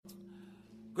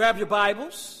Grab your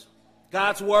Bibles,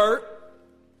 God's Word,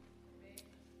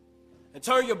 and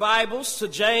turn your Bibles to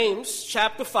James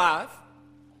chapter 5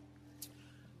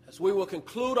 as we will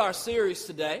conclude our series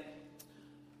today,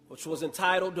 which was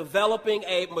entitled Developing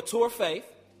a Mature Faith.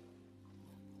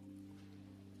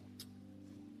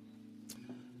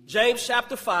 James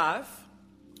chapter 5,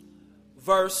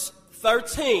 verse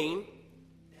 13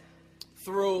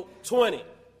 through 20.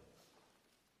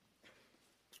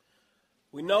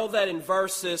 We know that in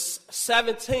verses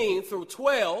 17 through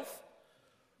 12,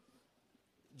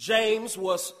 James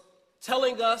was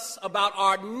telling us about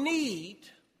our need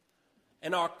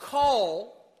and our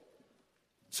call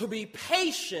to be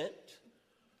patient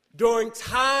during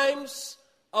times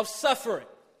of suffering.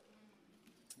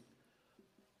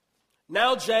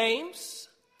 Now James,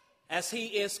 as he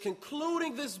is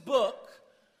concluding this book,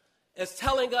 is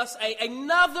telling us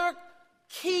another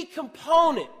key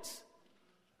component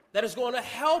that is going to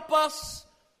help us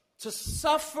to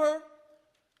suffer,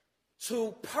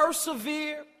 to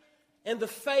persevere in the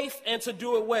faith, and to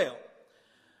do it well.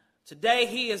 Today,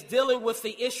 he is dealing with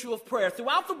the issue of prayer.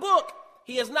 Throughout the book,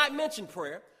 he has not mentioned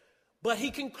prayer, but he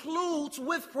concludes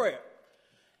with prayer.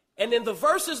 And in the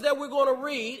verses that we're going to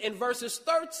read, in verses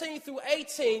 13 through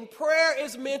 18, prayer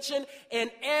is mentioned in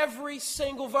every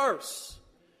single verse.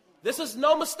 This is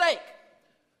no mistake.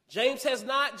 James has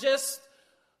not just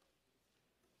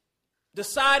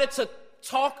decided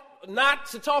not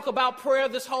to talk about prayer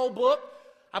this whole book.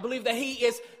 I believe that he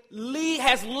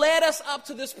has led us up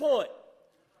to this point.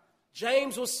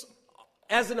 James was,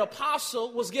 as an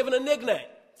apostle, was given a nickname.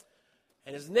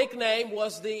 And his nickname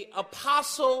was the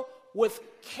apostle with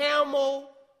camel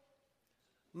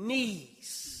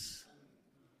knees,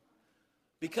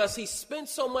 because he spent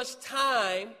so much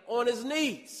time on his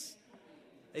knees.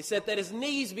 They said that his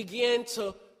knees began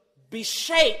to be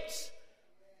shaped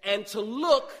and to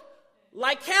look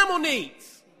like camel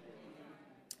knees.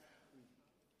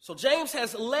 So James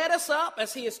has led us up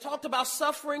as he has talked about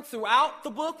suffering throughout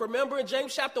the book. Remember, in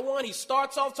James chapter 1, he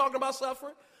starts off talking about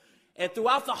suffering. And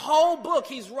throughout the whole book,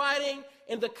 he's writing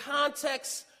in the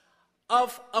context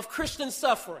of Christian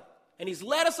suffering. And he's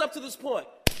led us up to this point,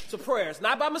 to prayer. It's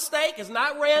not by mistake. It's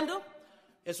not random.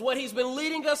 It's what he's been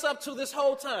leading us up to this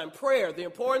whole time. Prayer, the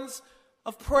importance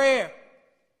of prayer.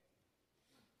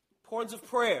 Importance of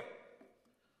prayer.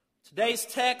 Today's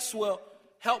text will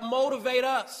help motivate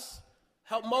us,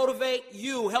 help motivate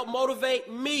you, help motivate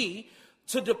me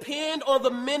to depend on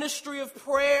the ministry of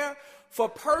prayer for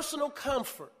personal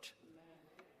comfort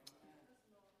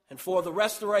and for the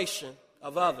restoration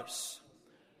of others.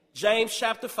 James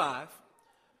chapter 5,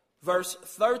 verse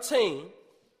 13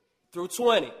 through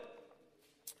 20.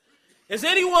 Is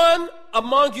anyone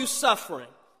among you suffering?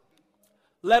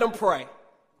 Let him pray.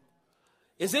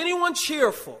 Is anyone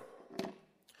cheerful?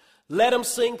 Let him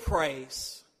sing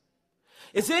praise.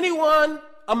 Is anyone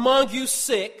among you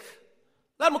sick?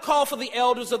 Let him call for the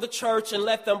elders of the church and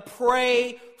let them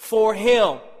pray for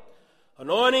him,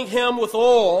 anointing him with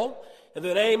oil in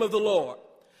the name of the Lord.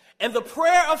 And the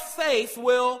prayer of faith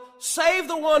will save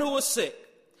the one who is sick,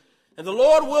 and the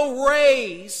Lord will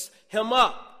raise him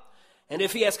up. And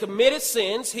if he has committed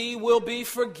sins, he will be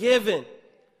forgiven.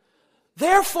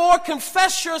 Therefore,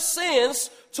 confess your sins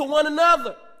to one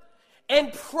another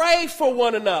and pray for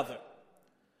one another,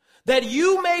 that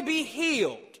you may be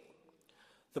healed.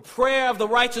 The prayer of the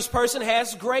righteous person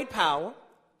has great power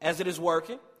as it is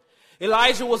working.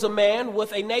 Elijah was a man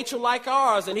with a nature like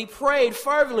ours, and he prayed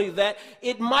fervently that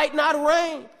it might not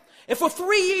rain. And for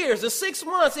 3 years and 6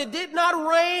 months, it did not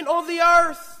rain on the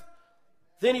earth.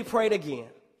 Then he prayed again,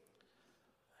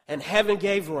 and heaven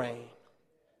gave rain,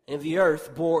 and the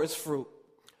earth bore its fruit.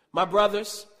 My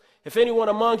brothers, if anyone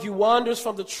among you wanders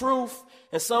from the truth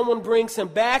and someone brings him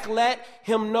back, let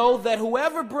him know that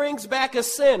whoever brings back a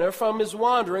sinner from his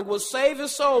wandering will save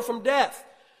his soul from death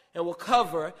and will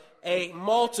cover a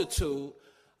multitude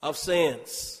of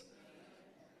sins.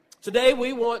 Today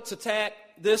we want to tag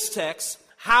this text,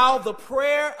 how the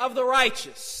prayer of the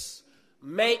righteous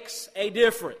makes a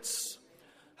difference.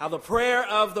 How the prayer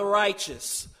of the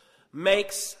righteous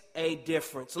makes a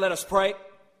difference. Let us pray.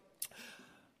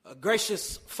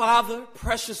 Gracious Father,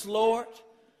 precious Lord,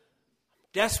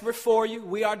 desperate for you.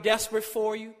 We are desperate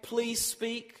for you. Please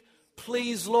speak.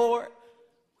 Please, Lord.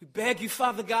 We beg you,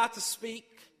 Father God, to speak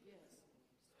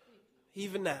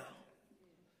even now.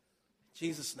 In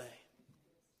Jesus' name,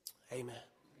 amen.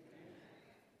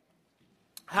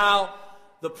 How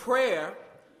the prayer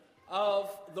of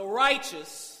the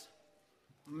righteous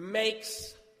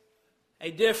makes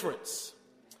a difference.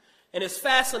 In his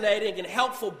fascinating and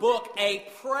helpful book, A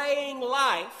Praying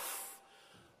Life,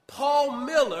 Paul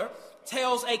Miller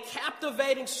tells a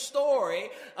captivating story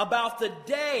about the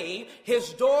day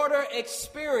his daughter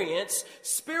experienced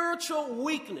spiritual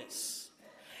weakness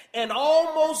and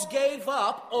almost gave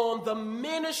up on the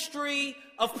ministry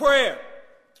of prayer.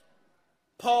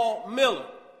 Paul Miller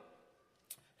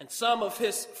and some of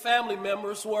his family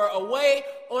members were away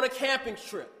on a camping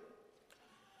trip.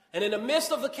 And in the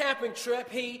midst of the camping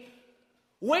trip, he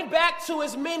went back to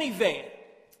his minivan.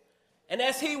 And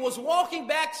as he was walking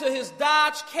back to his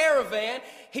Dodge Caravan,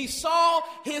 he saw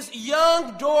his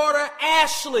young daughter,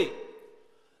 Ashley,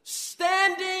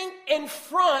 standing in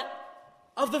front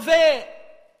of the van.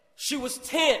 She was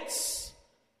tense.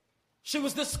 She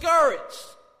was discouraged.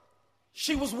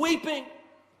 She was weeping.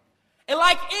 And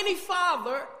like any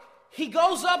father, he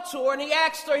goes up to her and he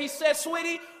asks her, he says,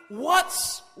 "Sweetie,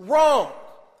 what's wrong?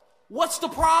 What's the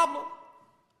problem?"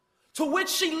 To which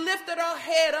she lifted her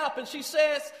head up and she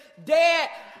says, "Dad,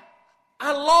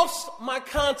 I lost my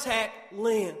contact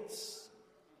lens."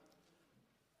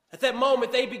 At that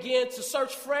moment, they began to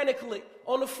search frantically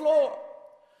on the floor.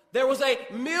 There was a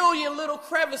million little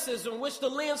crevices in which the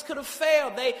lens could have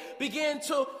failed. They began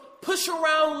to push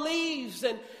around leaves,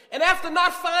 and after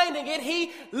not finding it,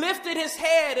 he lifted his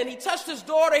head and he touched his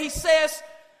daughter. He says,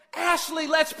 "Ashley,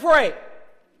 let's pray."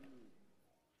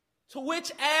 To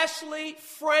which Ashley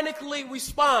frantically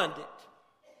responded,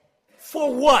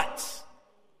 "For what?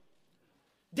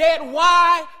 Dad,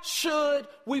 why should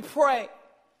we pray?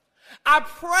 I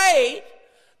prayed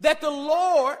that the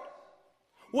Lord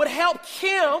would help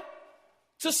Kim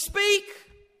to speak,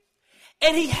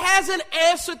 and he hasn't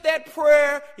answered that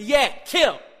prayer yet."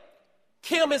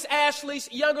 Kim is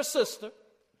Ashley's younger sister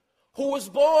who was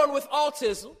born with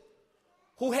autism,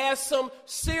 who has some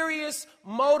serious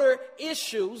motor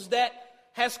issues that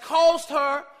has caused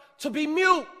her to be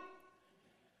mute.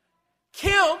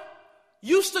 Kim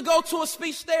used to go to a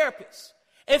speech therapist.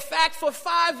 In fact, for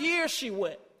 5 years she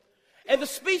went. And the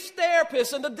speech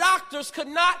therapist and the doctors could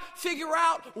not figure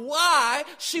out why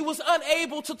she was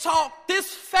unable to talk.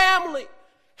 This family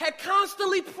had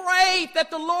constantly prayed that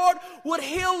the Lord would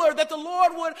heal her, that the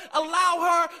Lord would allow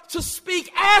her to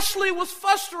speak. Ashley was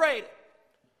frustrated.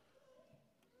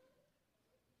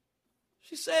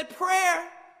 She said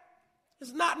prayer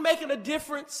is not making a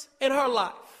difference in her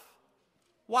life.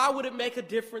 Why would it make a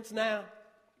difference now?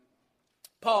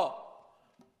 Paul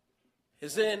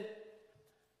is in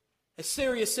a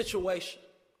serious situation,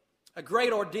 a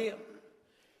great ordeal.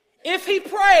 If he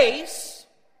prays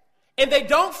and they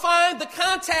don't find the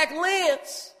contact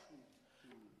lens,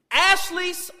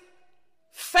 Ashley's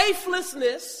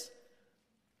faithlessness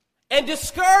and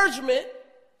discouragement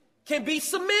can be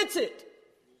cemented.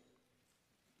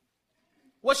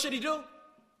 What should he do?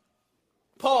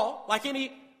 Paul, like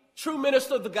any true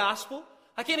minister of the gospel,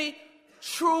 like any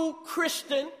true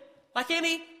Christian, like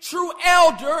any true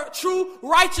elder, true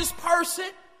righteous person,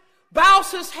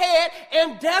 bows his head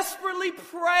and desperately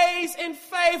prays in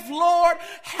faith, "Lord,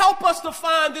 help us to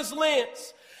find this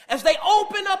lens." As they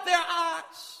open up their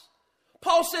eyes,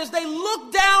 Paul says they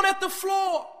looked down at the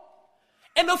floor,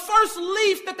 and the first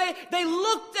leaf that they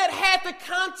looked at had the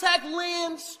contact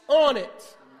lens on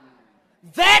it.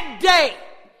 That day,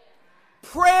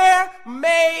 prayer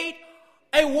made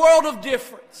a world of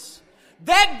difference.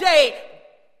 That day,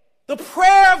 the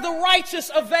prayer of the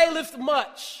righteous availeth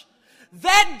much.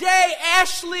 That day,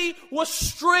 Ashley was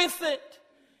strengthened,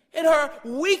 and her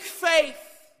weak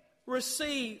faith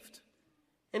received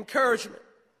encouragement.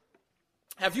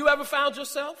 Have you ever found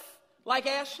yourself like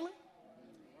Ashley?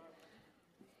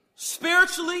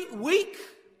 Spiritually weak?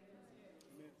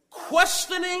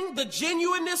 Questioning the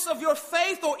genuineness of your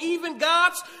faith or even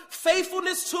God's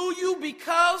faithfulness to you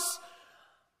because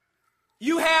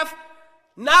you have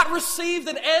not received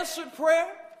an answered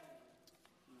prayer?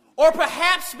 Or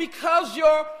perhaps because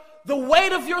the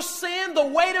weight of your sin, the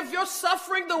weight of your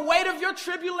suffering, the weight of your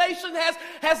tribulation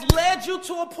has led you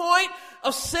to a point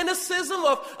of cynicism,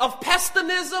 of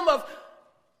pessimism,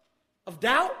 of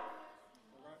doubt?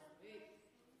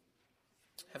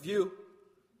 Have you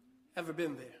ever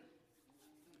been there?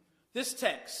 This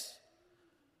text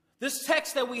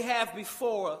that we have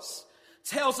before us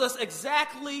tells us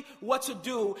exactly what to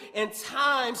do in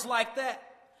times like that.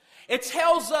 It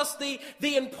tells us the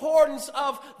importance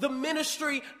of the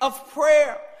ministry of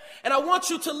prayer. And I want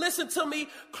you to listen to me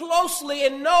closely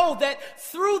and know that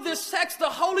through this text, the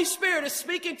Holy Spirit is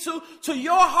speaking to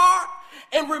your heart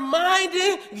and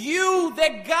reminding you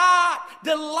that God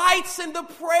delights in the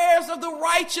prayers of the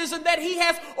righteous and that he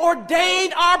has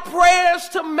ordained our prayers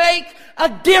to make a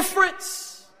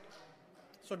difference.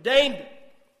 It's ordained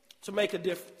to make a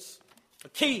difference. A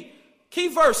key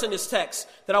verse in this text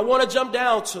that I want to jump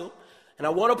down to, and I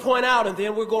want to point out, and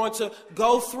then we're going to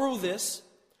go through this,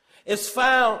 is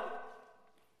found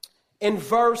in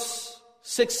verse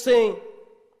 16.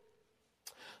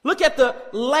 Look at the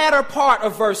latter part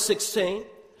of verse 16.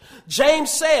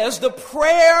 James says, the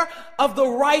prayer of the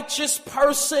righteous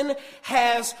person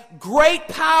has great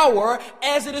power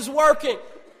as it is working.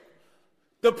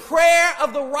 The prayer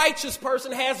of the righteous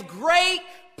person has great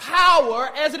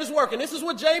power as it is working. This is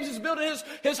what James is building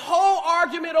his whole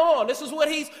argument on. This is what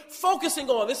he's focusing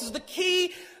on. This is the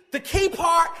key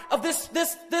part of this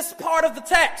part of the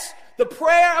text. The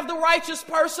prayer of the righteous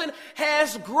person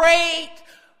has great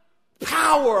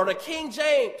power. Or the King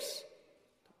James,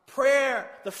 prayer,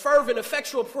 the fervent,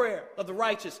 effectual prayer of the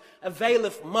righteous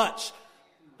availeth much.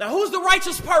 Now, who's the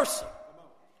righteous person?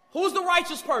 Who's the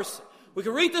righteous person? We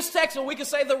can read this text and we can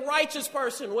say the righteous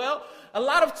person. Well, a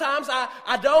lot of times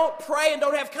I don't pray and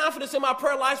don't have confidence in my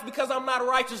prayer life because I'm not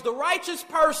righteous. The righteous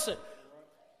person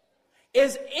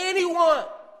is anyone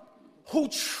who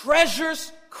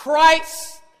treasures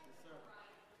Christ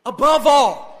above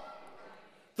all.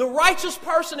 The righteous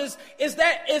person is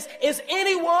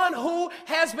anyone who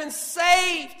has been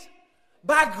saved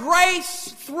by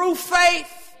grace through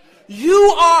faith.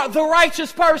 You are the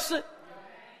righteous person.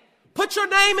 Put your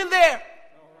name in there.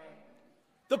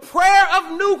 The prayer of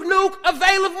Nuke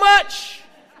availeth much.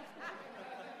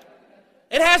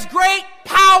 It has great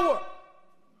power.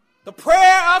 The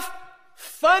prayer of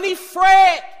Funny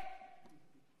Fred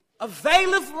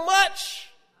availeth much.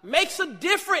 Makes a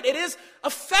difference. It is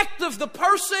effective. The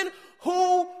person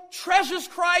who treasures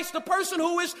Christ, the person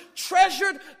who is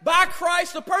treasured by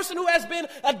Christ, the person who has been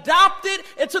adopted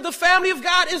into the family of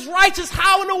God is righteous.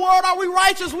 How in the world are we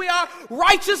righteous? We are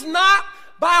righteous not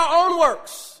by our own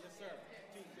works.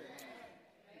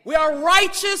 We are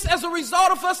righteous as a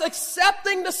result of us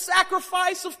accepting the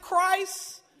sacrifice of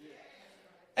Christ,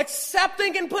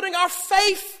 accepting and putting our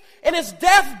faith in his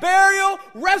death, burial,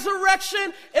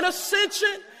 resurrection, and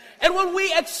ascension. And when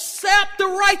we accept the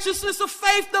righteousness of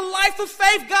faith, the life of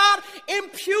faith, God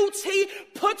imputes, he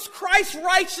puts Christ's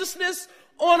righteousness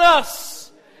on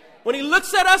us. When he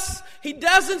looks at us, he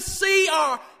doesn't see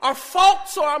our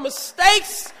faults or our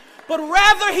mistakes, but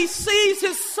rather he sees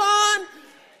his son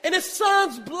and his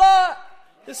son's blood.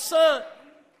 His son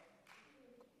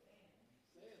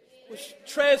which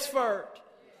transferred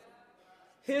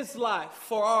his life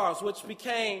for ours, which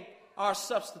became our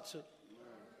substitute.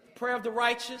 Prayer of the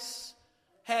righteous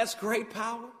has great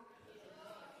power.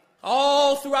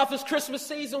 All throughout this Christmas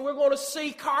season, we're going to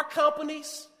see car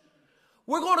companies.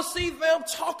 We're going to see them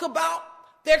talk about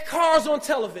their cars on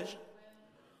television.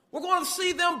 We're going to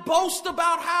see them boast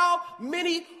about how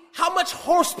much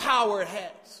horsepower it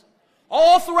has.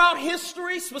 All throughout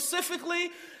history, specifically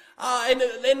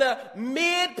in the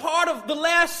mid part of the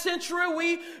last century,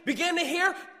 we begin to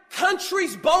hear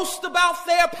countries boast about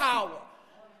their power.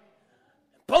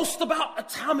 Boast about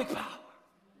atomic power.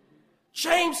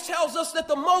 James tells us that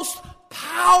the most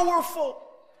powerful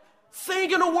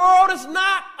thing in the world is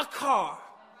not a car.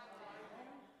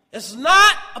 It's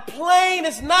not a plane.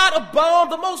 It's not a bomb.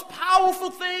 The most powerful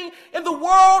thing in the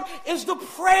world is the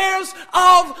prayers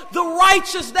of the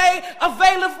righteous. They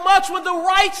availeth much. When the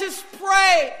righteous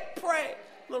pray.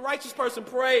 When the righteous person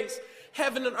prays,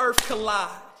 heaven and earth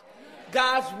collide.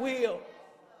 God's will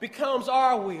becomes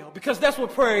our will, because that's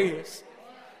what prayer is.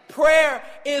 Prayer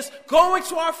is going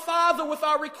to our Father with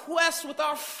our requests, with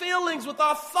our feelings, with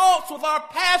our thoughts, with our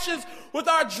passions, with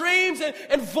our dreams,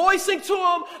 and voicing to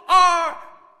Him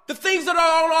the things that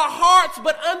are on our hearts,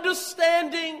 but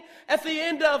understanding at the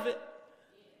end of it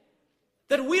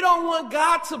that we don't want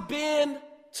God to bend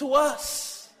to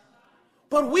us,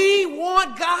 but we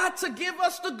want God to give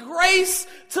us the grace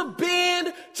to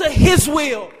bend to His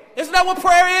will. Isn't that what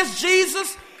prayer is?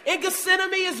 Jesus in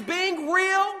Gethsemane is being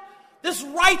real. This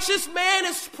righteous man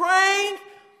is praying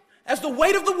as the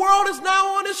weight of the world is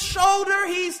now on his shoulder.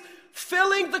 He's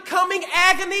feeling the coming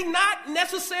agony, not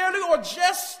necessarily or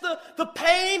just the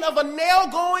pain of a nail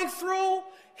going through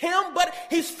him, but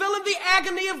he's feeling the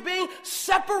agony of being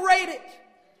separated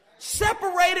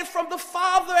from the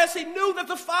Father, as he knew that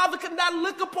the Father could not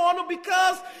look upon him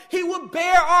because he would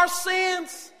bear our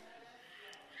sins.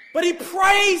 But he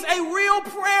prays a real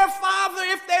prayer: Father,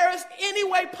 if there is any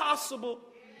way possible,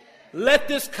 let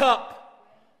this cup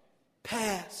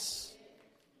pass.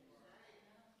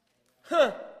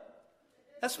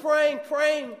 That's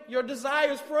praying your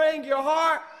desires, praying your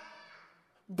heart.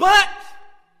 But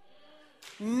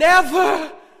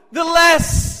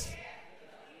nevertheless,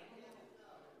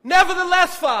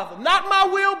 Father, not my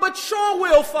will, but your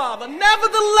will, Father.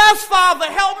 Nevertheless, Father,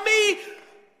 help me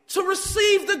to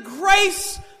receive the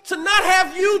grace to not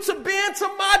have you to bend to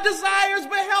my desires,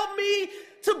 but help me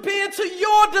to bend to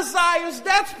your desires.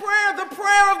 That's prayer. The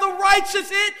prayer of the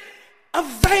righteous, it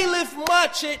availeth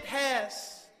much. It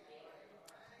has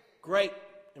great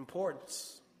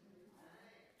importance.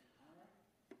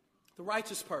 The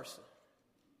righteous person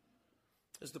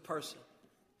is the person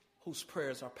whose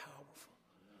prayers are powerful.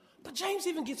 But James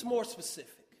even gets more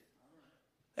specific.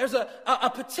 There's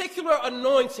a particular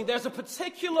anointing. There's a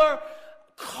particular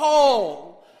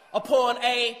call upon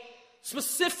a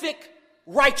specific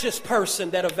righteous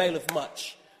person that availeth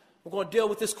much. We're going to deal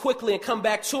with this quickly and come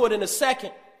back to it in a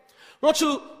second. I want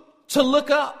you to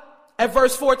look up at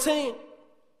verse 14.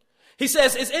 He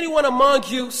says, is anyone among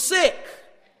you sick?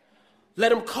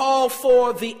 Let him call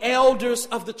for the elders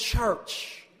of the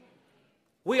church.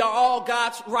 We are all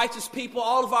God's righteous people.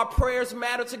 All of our prayers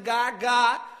matter to God.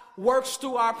 God works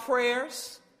through our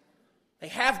prayers. They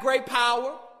have great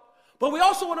power. But we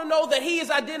also want to know that he is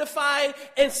identifying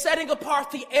and setting apart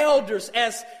the elders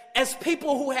as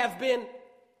people who have been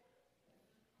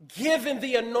given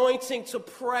the anointing to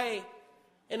pray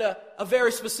in a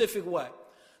very specific way.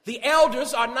 The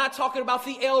elders are not talking about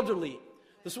the elderly.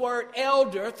 This word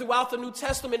elder throughout the New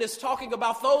Testament is talking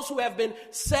about those who have been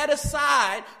set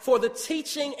aside for the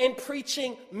teaching and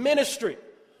preaching ministry.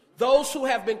 Those who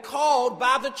have been called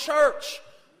by the church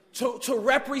to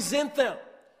represent them.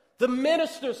 The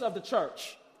ministers of the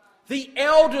church, the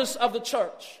elders of the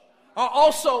church are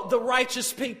also the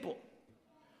righteous people.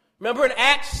 Remember in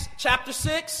Acts chapter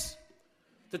 6,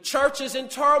 the church is in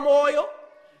turmoil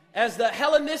as the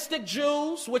Hellenistic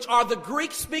Jews, which are the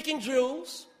Greek-speaking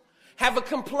Jews, have a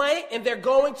complaint, and they're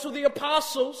going to the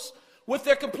apostles with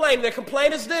their complaint. Their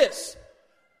complaint is this: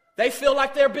 they feel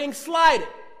like they're being slighted.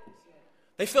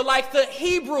 They feel like the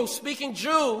Hebrew-speaking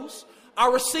Jews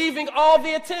are receiving all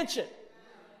the attention.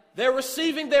 They're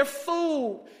receiving their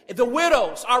food. The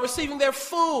widows are receiving their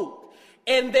food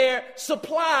and their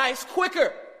supplies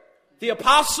quicker. The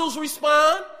apostles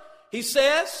respond. He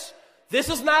says, this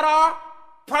is not our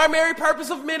primary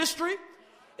purpose of ministry.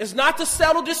 It's not to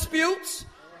settle disputes.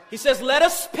 He says, let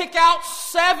us pick out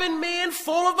 7 men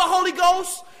full of the Holy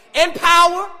Ghost and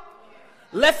power.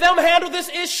 Let them handle this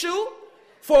issue,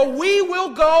 for we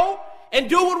will go and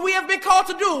do what we have been called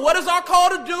to do. What is our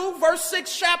call to do? Verse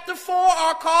 6, chapter 4,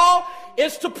 our call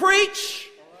is to preach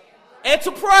and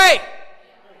to pray.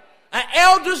 An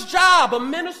elder's job, a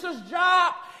minister's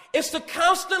job, is to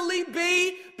constantly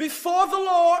be before the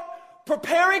Lord,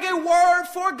 preparing a word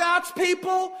for God's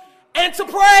people and to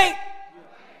pray.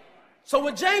 So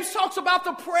when James talks about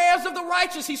the prayers of the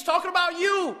righteous, he's talking about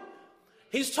you.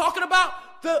 He's talking about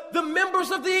the members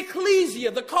of the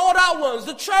ecclesia, the called out ones,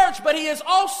 the church, but he is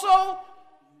also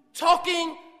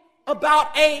talking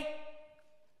about a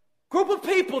group of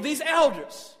people, these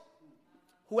elders,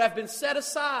 who have been set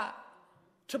aside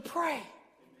to pray.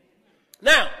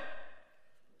 Now,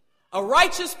 a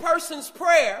righteous person's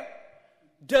prayer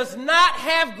does not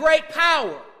have great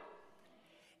power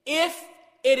if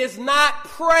it is not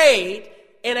prayed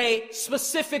in a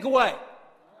specific way.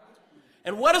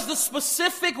 And what is the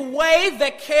specific way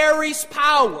that carries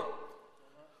power?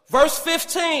 Verse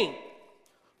 15,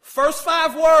 first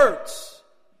 5 words.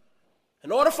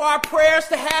 In order for our prayers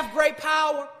to have great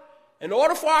power, in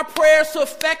order for our prayers to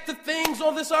affect the things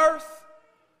on this earth,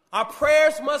 our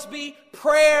prayers must be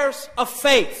prayers of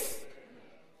faith.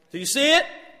 Do you see it?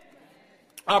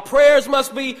 Our prayers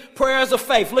must be prayers of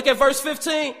faith. Look at verse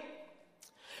 15.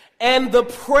 And the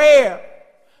prayer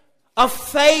of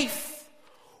faith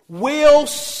will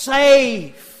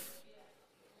save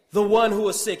the one who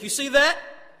is sick. You see that?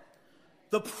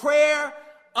 The prayer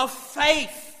of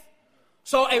faith.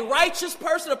 So a righteous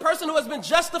person, a person who has been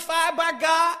justified by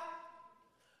God,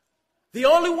 the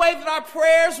only way that our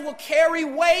prayers will carry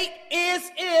weight is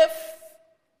if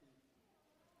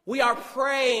we are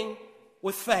praying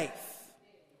with faith.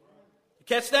 You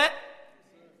catch that?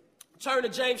 Turn to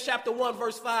James chapter 1,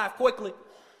 verse 5 quickly.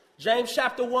 James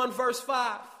chapter 1, verse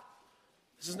 5.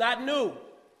 This is not new.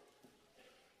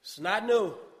 It's not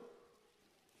new.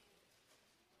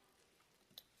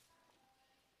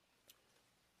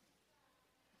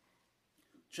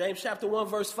 James chapter 1,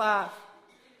 verse 5.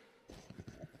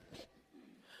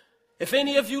 If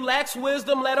any of you lacks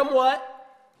wisdom, let him what?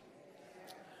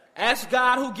 Ask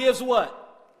God, who gives what?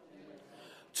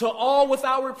 To all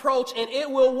without reproach, and it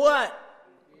will what?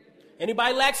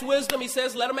 Anybody lacks wisdom, he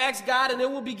says, let him ask God and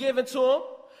it will be given to him.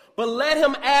 But let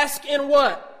him ask in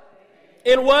what?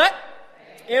 In what?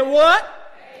 In what?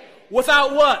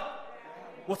 Without what?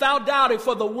 Without doubting.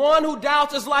 For the one who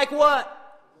doubts is like what?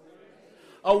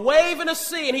 a wave in the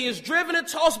sea, and he is driven and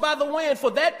tossed by the wind.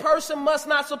 For that person must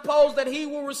not suppose that he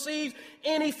will receive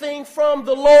anything from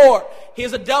the Lord. He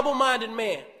is a double-minded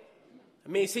man.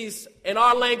 It means he's, in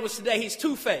our language today, he's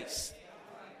two-faced.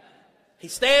 He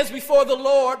stands before the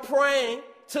Lord praying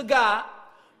to God,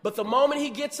 but the moment he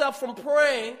gets up from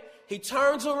praying, he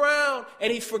turns around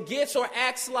and he forgets or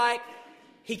acts like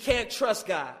he can't trust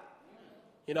God.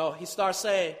 You know, he starts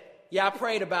saying, yeah, I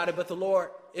prayed about it, but the Lord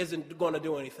isn't going to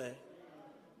do anything.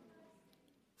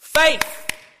 Faith,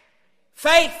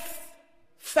 faith,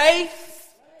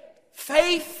 faith,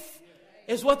 faith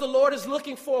is what the Lord is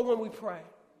looking for when we pray.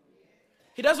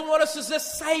 He doesn't want us to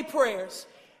just say prayers.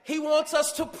 He wants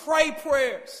us to pray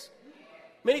prayers.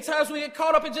 Many times we get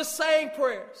caught up in just saying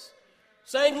prayers.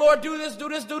 Saying, Lord, do this, do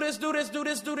this, do this, do this, do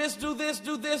this, do this, do this,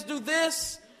 do this, do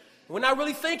this. We're not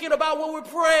really thinking about what we're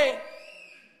praying.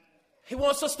 He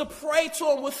wants us to pray to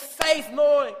him with faith,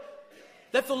 knowing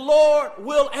that the Lord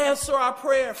will answer our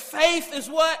prayer. Faith is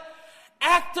what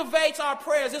activates our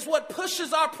prayers. It's what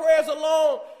pushes our prayers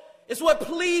along. It's what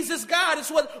pleases God. It's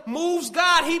what moves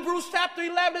God. Hebrews chapter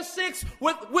 11:6.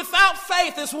 Without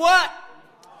faith is what?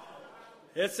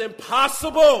 It's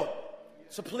impossible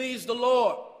to please the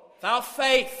Lord. Without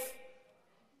faith,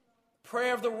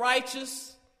 prayer of the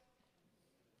righteous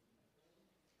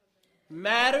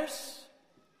matters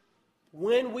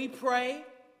when we pray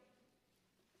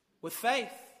with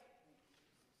faith.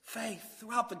 Faith.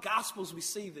 Throughout the Gospels, we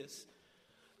see this.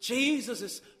 Jesus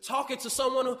is talking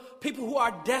to people who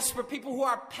are desperate, people who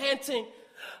are panting,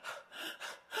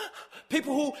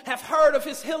 people who have heard of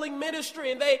his healing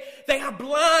ministry, and they are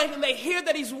blind, and they hear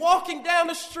that he's walking down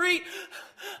the street.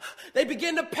 They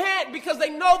begin to pant because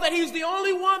they know that he's the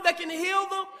only one that can heal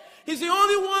them. He's the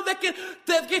only one that can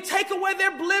take away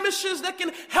their blemishes, that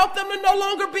can help them to no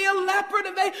longer be a leopard.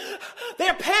 And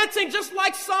they're panting just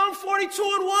like Psalm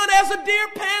 42:1, as a deer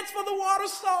pants for the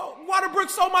water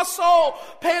brook, so my soul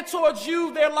pant towards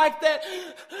you. They're like that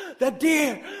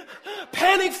deer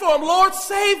panting for him. Lord,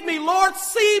 save me. Lord,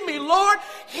 see me. Lord,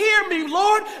 hear me.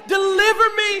 Lord, deliver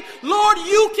me. Lord,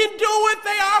 you can do it.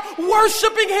 They are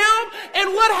worshiping him.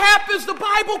 And what happens? The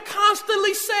Bible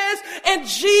constantly says, and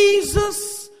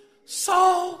Jesus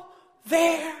saw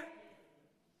their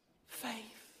faith.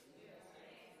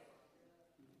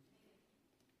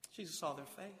 Jesus saw their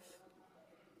faith.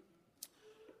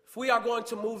 If we are going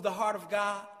to move the heart of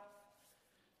God,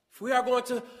 if we are going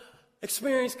to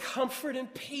experience comfort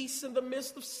and peace in the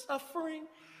midst of suffering,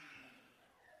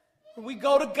 when we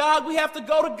go to God, we have to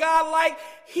go to God like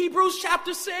Hebrews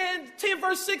chapter 10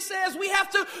 verse 6 says. We have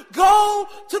to go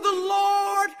to the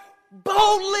Lord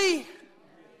boldly.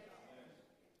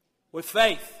 With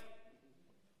faith.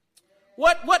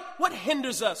 What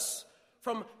hinders us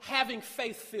from having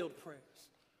faith-filled prayers?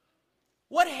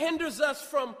 What hinders us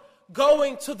from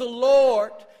going to the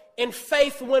Lord in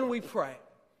faith when we pray?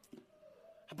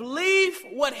 I believe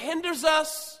what hinders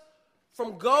us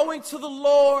from going to the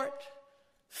Lord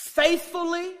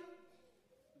faithfully,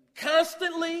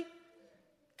 constantly,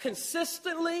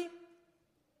 consistently,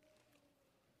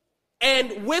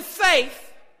 and with faith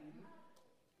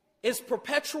is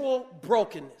perpetual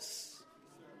brokenness.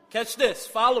 Catch this,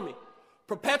 follow me.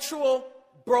 Perpetual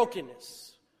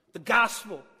brokenness. The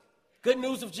gospel, good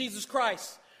news of Jesus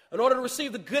Christ. In order to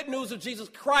receive the good news of Jesus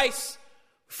Christ,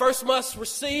 first must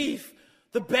receive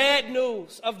the bad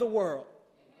news of the world.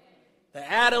 That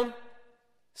Adam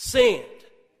sinned.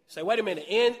 Say, wait a minute,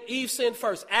 Eve sinned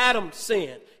first. Adam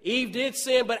sinned. Eve did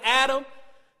sin, but Adam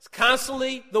is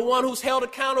constantly the one who's held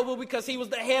accountable because he was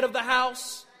the head of the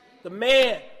house. The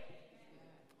man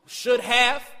should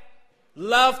have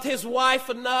loved his wife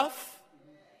enough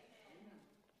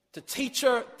to teach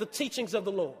her the teachings of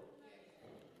the Lord.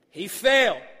 He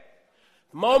failed.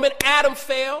 The moment Adam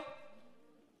fell,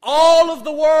 all of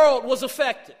the world was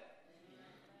affected.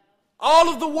 All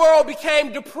of the world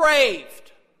became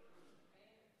depraved.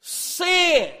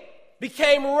 Sin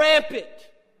became rampant.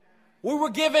 We were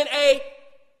given a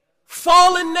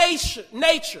fallen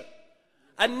nature,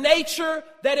 a nature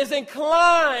that is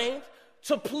inclined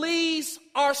to please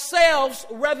ourselves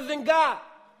rather than God.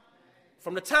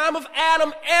 From the time of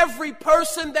Adam, every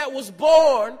person that was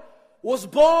born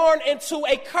into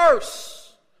a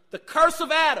curse. The curse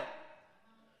of Adam.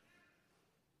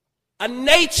 A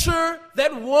nature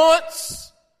that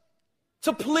wants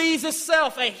to please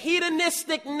itself, a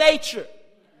hedonistic nature.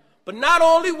 But not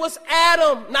only was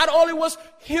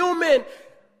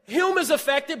humans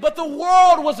affected, but the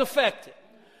world was affected.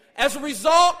 As a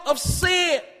result of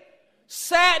sin,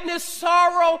 sadness,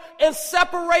 sorrow, and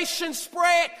separation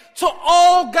spread to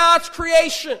all God's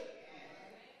creation.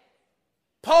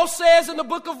 Paul says in the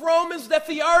book of Romans that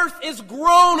the earth is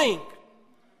groaning.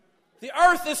 The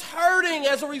earth is hurting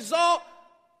as a result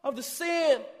of the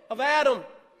sin of Adam.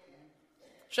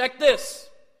 Check this.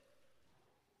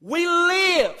 We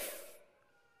live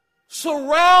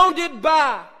surrounded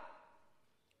by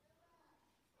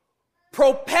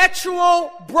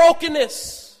perpetual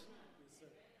brokenness.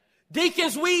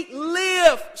 Deacons, we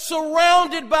live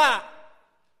surrounded by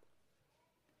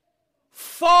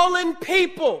fallen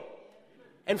people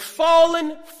and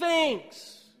fallen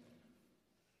things.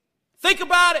 Think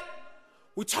about it.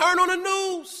 We turn on the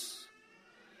news.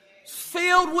 It's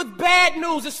filled with bad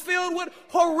news. It's filled with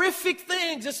horrific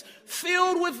things. It's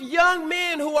filled with young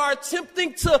men who are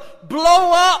attempting to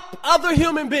blow up other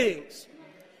human beings.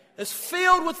 It's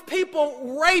filled with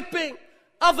people raping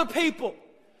other people.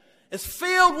 It's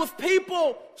filled with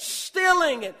people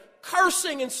stealing and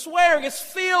cursing and swearing. It's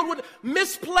filled with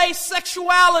misplaced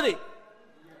sexuality.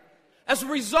 As a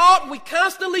result, we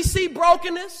constantly see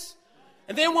brokenness.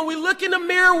 And then when we look in the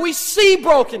mirror, we see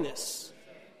brokenness.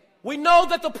 We know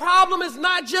that the problem is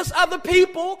not just other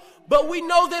people, but we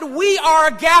know that we are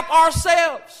a gap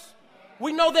ourselves.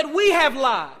 We know that we have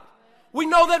lied. We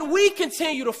know that we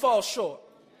continue to fall short.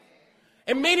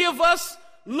 And many of us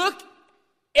look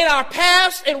in our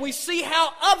past and we see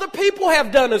how other people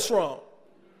have done us wrong,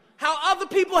 how other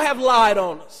people have lied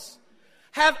on us,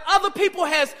 how other people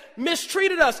has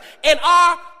mistreated us, and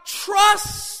our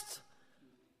trust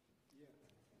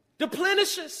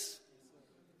deplenishes,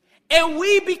 and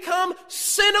we become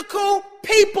cynical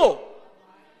people.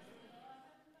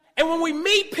 And when we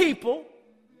meet people,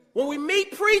 when we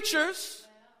meet preachers,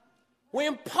 we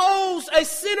impose a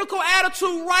cynical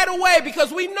attitude right away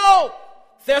because we know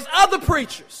there's other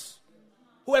preachers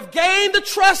who have gained the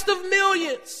trust of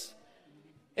millions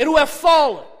and who have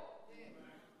fallen.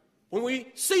 When we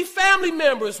see family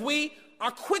members, we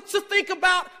are quick to think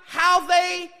about how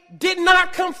they did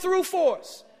not come through for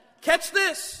us. Catch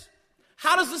this.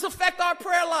 How does this affect our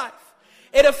prayer life?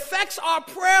 It affects our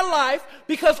prayer life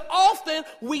because often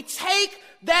we take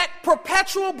that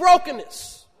perpetual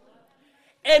brokenness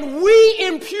and we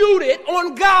impute it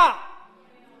on God.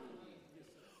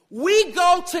 We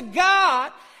go to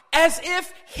God as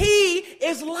if he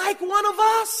is like one of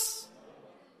us.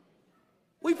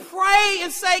 We pray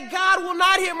and say, God will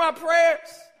not hear my prayers.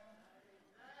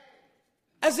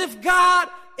 As if God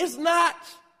is not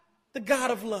the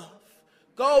God of love.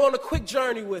 Go on a quick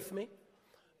journey with me.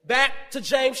 Back to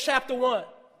James chapter 1.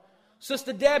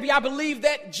 Sister Debbie, I believe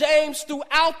that James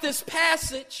throughout this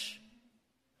passage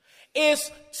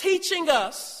is teaching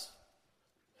us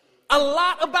a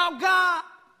lot about God.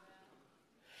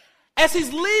 As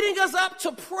he's leading us up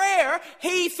to prayer,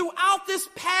 he, throughout this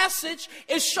passage,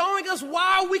 is showing us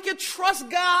why we can trust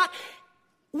God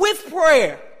with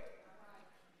prayer.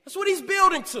 That's what he's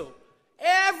building to.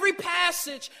 Every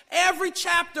passage, every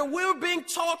chapter, we're being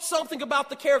taught something about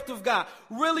the character of God.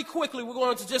 Really quickly, we're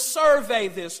going to just survey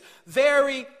this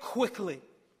very quickly.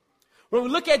 When we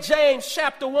look at James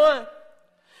chapter 1,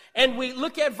 and we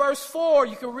look at verse 4,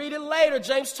 you can read it later.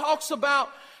 James talks about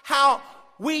how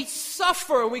we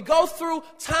suffer, and we go through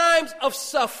times of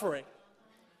suffering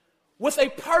with a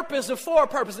purpose and for a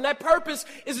purpose. And that purpose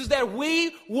is that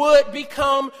we would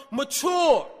become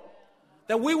mature,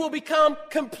 that we will become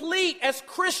complete as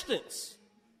Christians,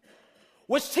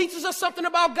 which teaches us something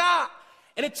about God.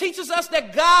 And it teaches us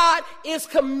that God is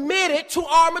committed to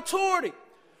our maturity.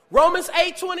 Romans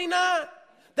 8:29,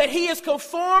 that he is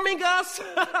conforming us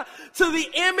to the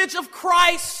image of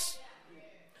Christ.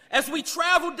 As we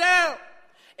travel down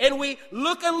and we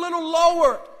look a little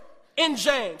lower in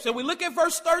James, and we look at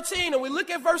verse 13 and we look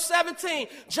at verse 17,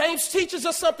 James teaches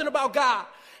us something about God.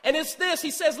 And it's this.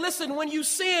 He says, listen, when you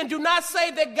sin, do not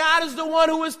say that God is the one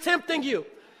who is tempting you,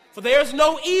 for there is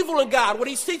no evil in God. What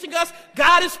he's teaching us,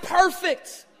 God is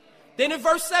perfect. Then in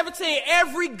verse 17,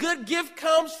 every good gift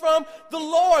comes from the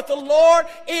Lord. The Lord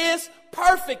is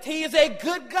perfect. He is a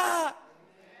good God.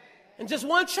 In just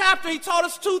one chapter, he taught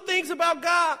us two things about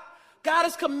God. God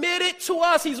is committed to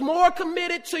us. He's more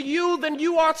committed to you than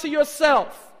you are to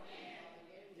yourself.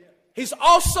 He's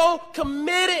also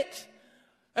committed.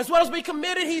 As well as being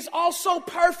committed, he's also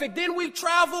perfect. Then we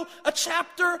travel a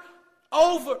chapter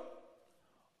over.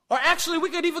 Or actually, we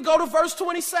could even go to verse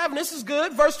 27. This is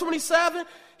good. Verse 27,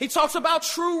 he talks about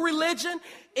true religion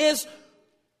is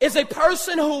a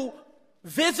person who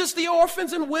visits the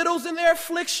orphans and widows in their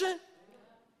affliction.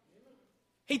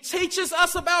 He teaches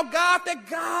us about God, that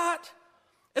God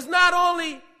is not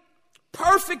only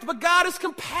perfect, but God is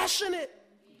compassionate.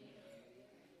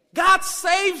 God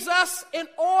saves us in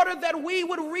order that we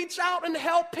would reach out and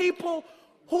help people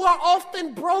who are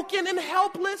often broken and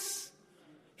helpless.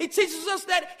 He teaches us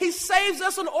that he saves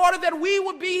us in order that we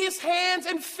would be his hands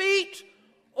and feet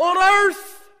on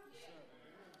earth.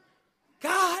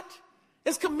 God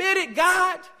is committed.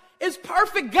 God is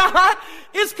perfect. God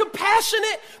is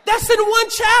compassionate. That's in one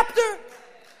chapter.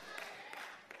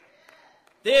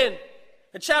 Then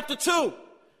in chapter 2,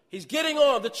 he's getting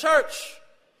on the church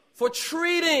for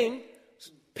treating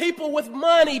people with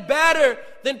money better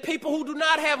than people who do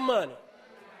not have money.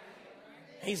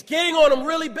 He's getting on them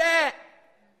really bad.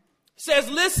 He says,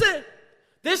 listen,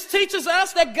 this teaches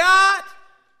us that God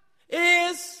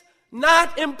is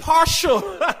not impartial.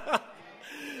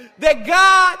 That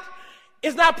God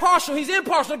is not partial. He's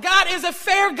impartial. God is a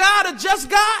fair God, a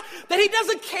just God, that he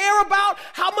doesn't care about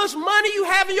how much money you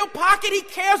have in your pocket. He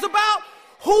cares about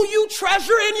who you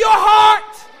treasure in your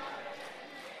heart.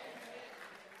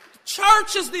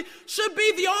 Church should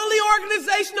be the only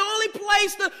organization, the only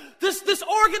place, this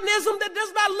organism that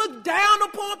does not look down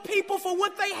upon people for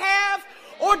what they have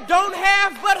or don't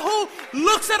have, but who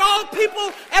looks at all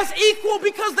people as equal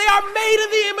because they are made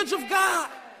in the image of God.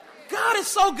 God is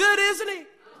so good, isn't he?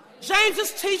 James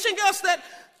is teaching us that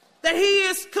he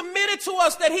is committed to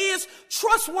us, that he is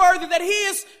trustworthy, that he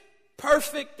is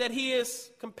perfect, that he is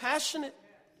compassionate,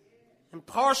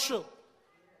 impartial.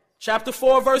 Chapter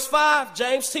 4, verse 5,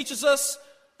 James teaches us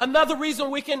another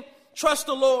reason we can trust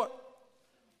the Lord.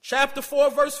 Chapter 4,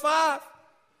 verse 5,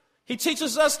 he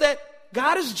teaches us that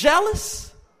God is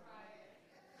jealous.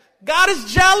 God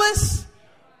is jealous.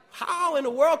 How in the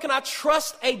world can I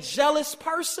trust a jealous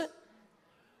person?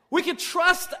 We can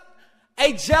trust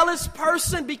a jealous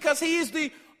person because he is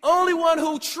the only one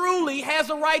who truly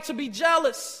has a right to be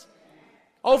jealous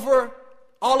over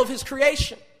all of his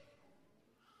creation.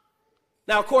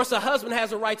 Now, of course, a husband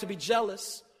has a right to be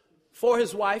jealous for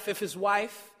his wife if his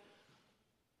wife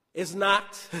is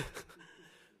not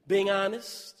being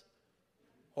honest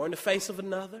or in the face of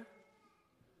another.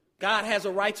 God has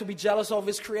a right to be jealous over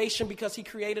his creation because he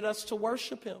created us to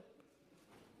worship him.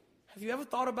 Have you ever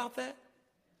thought about that?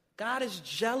 God is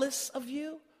jealous of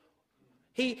you.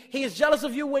 He is jealous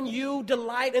of you when you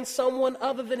delight in someone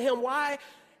other than him. Why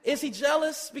is he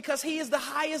jealous? Because he is the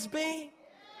highest being.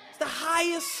 He's the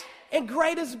highest and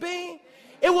greatest being.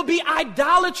 It would be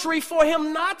idolatry for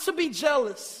him not to be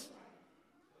jealous.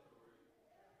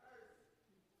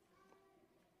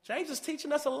 James is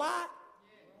teaching us a lot.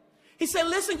 He said,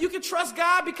 listen, you can trust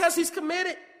God because he's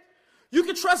committed. You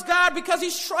can trust God because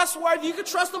he's trustworthy. You can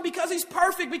trust him because he's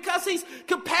perfect, because he's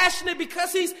compassionate,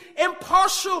 because he's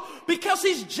impartial, because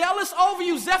he's jealous over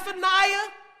you. Zephaniah,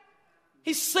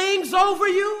 he sings over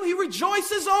you. He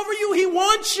rejoices over you. He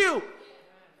wants you.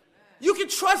 You can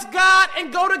trust God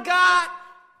and go to God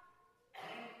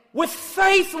with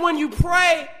faith when you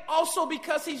pray, also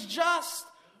because he's just.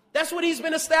 That's what he's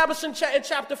been established in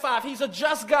chapter 5. He's a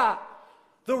just God.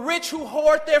 The rich who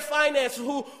hoard their finances,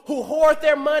 who hoard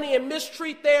their money and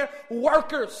mistreat their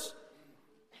workers.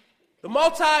 The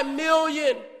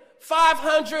multi-million,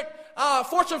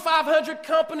 Fortune 500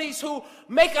 companies who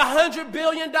make $100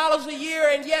 billion a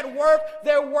year and yet work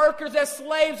their workers as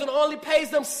slaves and only pays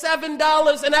them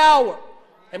 $7 an hour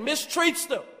and mistreats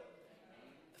them.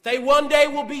 They one day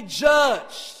will be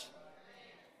judged.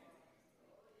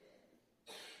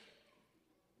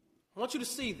 I want you to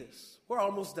see this. We're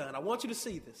almost done. I want you to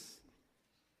see this.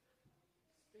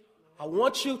 I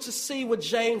want you to see what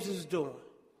James is doing.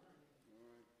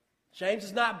 James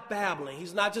is not babbling.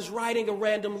 He's not just writing a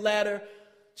random letter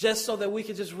just so that we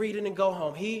can just read it and go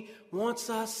home. He wants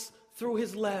us, through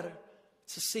his letter,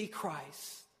 to see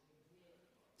Christ,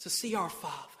 to see our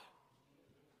Father,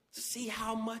 to see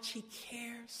how much he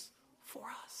cares for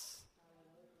us.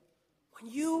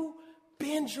 When you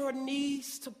bend your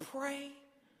knees to pray,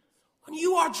 when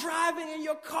you are driving in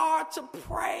your car to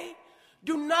pray,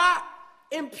 do not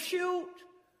impute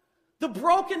the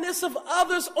brokenness of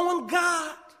others on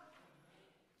God.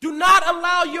 Do not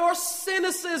allow your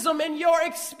cynicism and your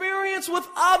experience with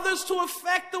others to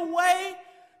affect the way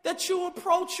that you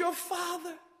approach your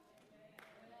Father.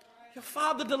 Your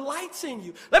Father delights in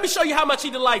you. Let me show you how much he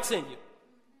delights in you.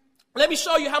 Let me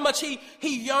show you how much he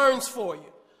yearns for you.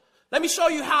 Let me show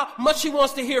you how much he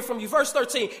wants to hear from you. Verse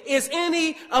 13, is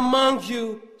any among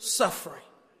you suffering?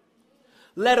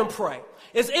 Let him pray.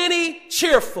 Is any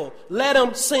cheerful? Let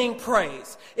him sing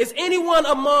praise. Is anyone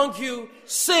among you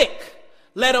sick?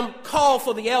 Let him call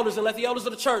for the elders and let the elders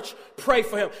of the church pray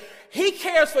for him. He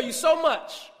cares for you so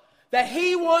much that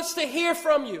he wants to hear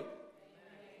from you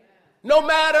no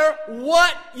matter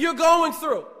what you're going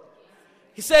through.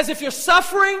 He says, if you're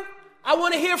suffering, I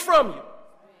want to hear from you.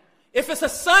 If it's a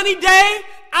sunny day,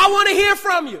 I want to hear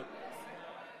from you.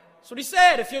 That's what he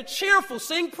said. If you're cheerful,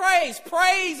 sing praise.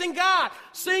 Praising God,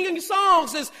 singing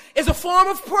songs is a form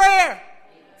of prayer,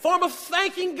 form of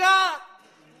thanking God.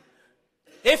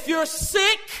 If you're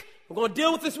sick, we're going to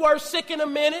deal with this word sick in a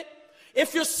minute.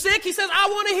 If you're sick, he says, I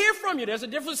want to hear from you. There's a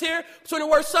difference here between the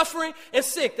word suffering and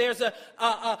sick. There's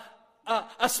a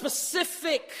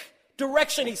specific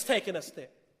direction he's taking us there.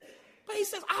 But he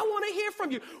says, I want to hear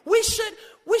from you. We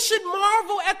should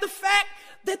marvel at the fact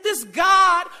that this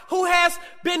God who has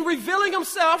been revealing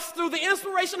himself through the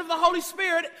inspiration of the Holy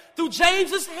Spirit, through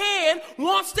James's hand,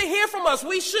 wants to hear from us.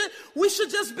 We should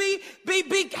just be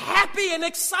happy and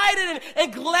excited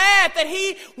and glad that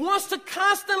he wants to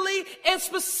constantly and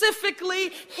specifically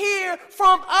hear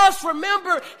from us.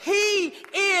 Remember, he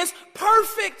is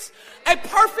perfect. A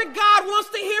perfect God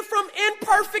wants to hear from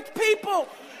imperfect people.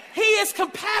 He is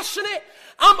compassionate.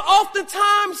 I'm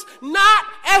oftentimes not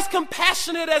as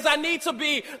compassionate as I need to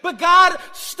be, but God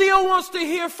still wants to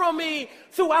hear from me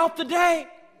throughout the day.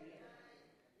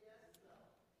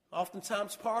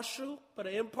 Oftentimes partial, but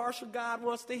an impartial God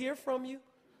wants to hear from you.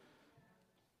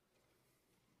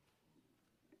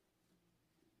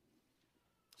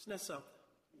 Isn't that something?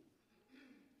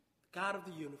 God of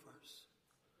the universe,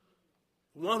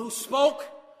 the one who spoke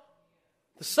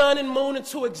the sun and moon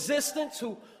into existence,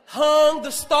 who hung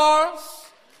the stars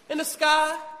in the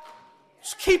sky,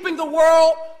 who's keeping the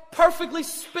world perfectly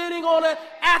spinning on an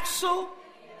axle,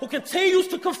 who continues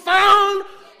to confound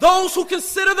those who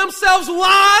consider themselves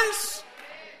wise,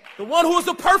 the one who is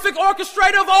the perfect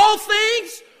orchestrator of all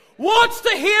things, wants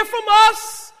to hear from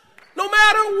us no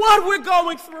matter what we're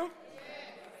going through.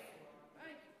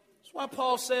 That's why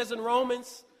Paul says in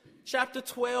Romans chapter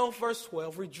 12, verse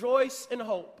 12, rejoice in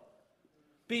hope.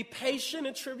 Be patient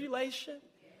in tribulation.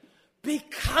 Be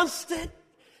constant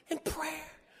in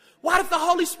prayer. Why did the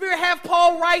Holy Spirit have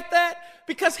Paul write that?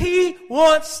 Because he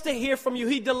wants to hear from you.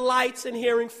 He delights in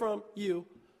hearing from you.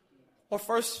 Or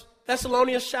 1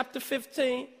 Thessalonians chapter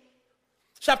 5,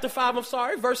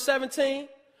 verse 17.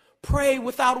 Pray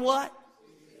without what?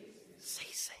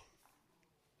 Ceasing.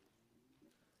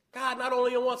 God not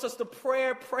only wants us to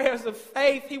pray prayers of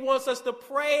faith, he wants us to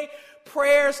pray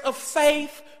prayers of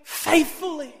faith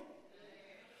faithfully.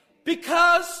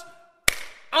 Because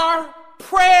our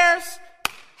prayers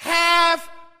have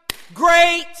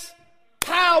great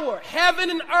power. Heaven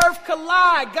and earth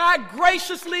collide. God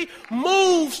graciously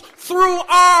moves through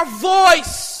our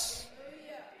voice.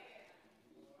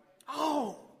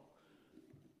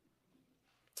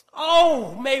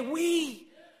 May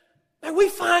we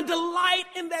find delight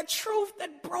in that truth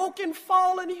that broken,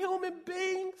 fallen human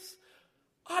beings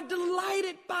are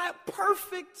delighted by a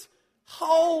perfect,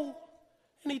 whole,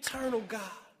 and eternal God.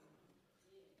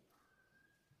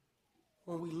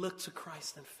 When we look to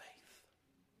Christ in faith.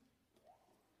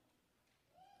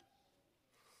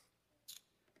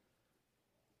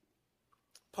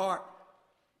 Part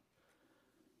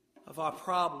of our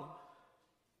problem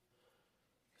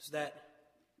is that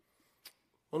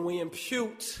when we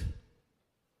impute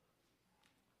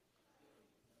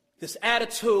this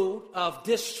attitude of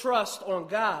distrust on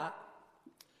God,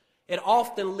 it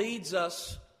often leads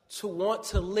us to want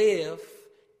to live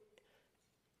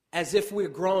as if we're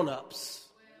grown-ups,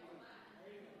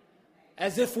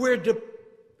 as if we're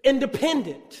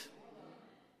independent.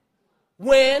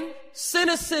 When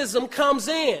cynicism comes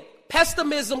in,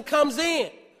 pessimism comes in,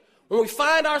 when we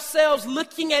find ourselves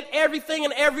looking at everything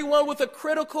and everyone with a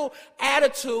critical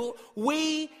attitude,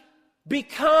 we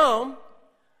become,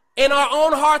 in our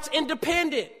own hearts,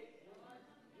 independent.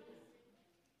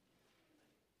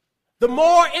 The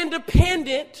more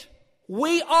independent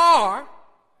we are,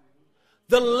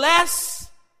 the less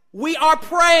we are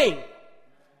praying.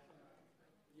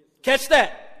 Catch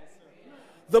that.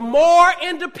 The more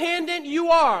independent you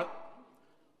are,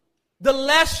 the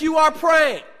less you are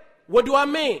praying. What do I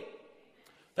mean?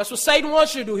 That's what Satan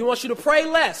wants you to do. He wants you to pray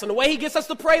less. And the way he gets us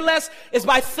to pray less is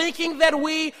by thinking that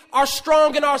we are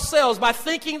strong in ourselves, by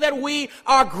thinking that we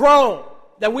are grown,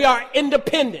 that we are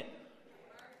independent.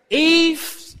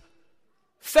 Eve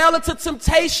fell into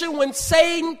temptation when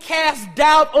Satan cast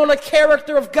doubt on the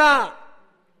character of God.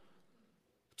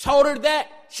 Told her that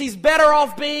she's better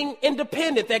off being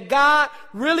independent, that God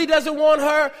really doesn't want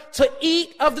her to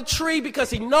eat of the tree because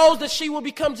he knows that she will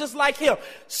become just like him.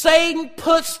 Satan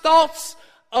puts thoughts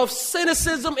of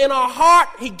cynicism in our heart.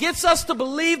 He gets us to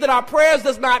believe that our prayers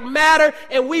does not matter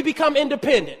and we become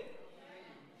independent.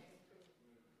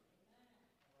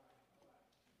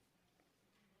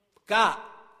 God,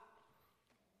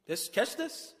 catch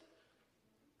this.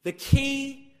 The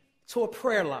key to a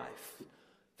prayer life,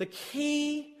 the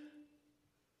key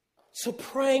to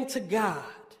praying to God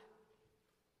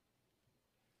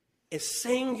is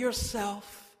seeing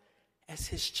yourself as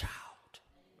his child.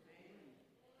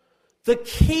 The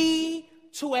key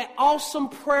to an awesome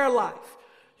prayer life.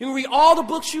 You can read all the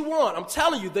books you want. I'm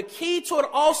telling you, the key to an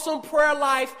awesome prayer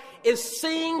life is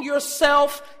seeing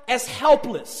yourself as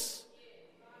helpless.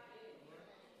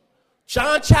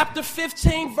 John chapter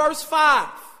 15, verse 5.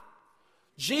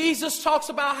 Jesus talks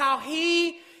about how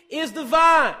he is the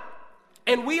vine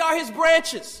and we are his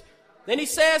branches. Then he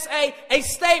says a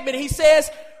statement. He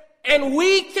says, and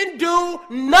we can do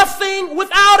nothing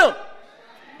without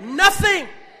him. Nothing.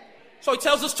 So he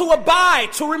tells us to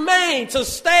abide, to remain, to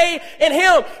stay in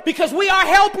him because we are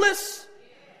helpless.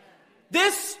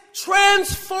 This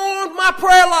transformed my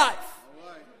prayer life.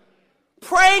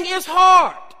 Praying is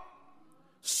hard.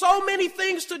 So many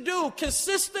things to do.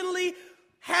 Consistently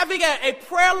having a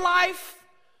prayer life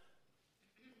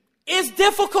is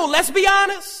difficult. Let's be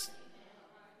honest.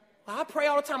 I pray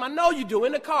all the time. I know you do.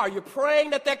 In the car, you're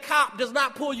praying that cop does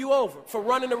not pull you over for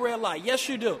running the red light. Yes,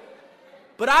 you do.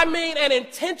 But I mean an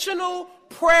intentional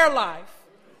prayer life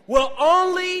will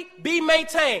only be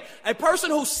maintained. A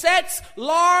person who sets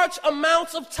large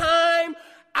amounts of time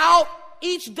out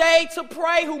each day to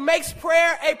pray, who makes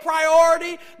prayer a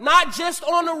priority, not just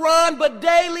on the run, but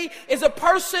daily, is a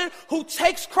person who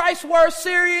takes Christ's word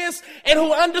serious and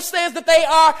who understands that they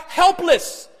are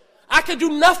helpless. I can do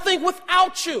nothing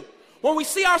without you. When we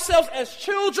see ourselves as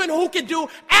children who can do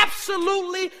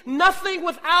absolutely nothing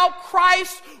without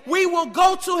Christ, we will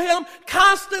go to him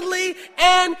constantly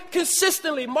and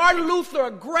consistently. Martin Luther,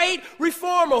 a great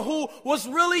reformer who was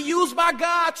really used by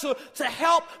God to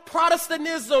help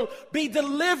Protestantism be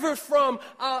delivered from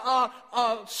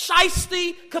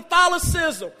shiesty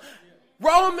Catholicism.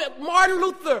 Martin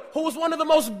Luther, who was one of the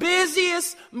most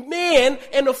busiest men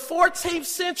in the 14th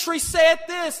century, said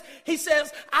this. He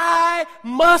says, I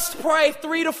must pray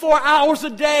 3 to 4 hours a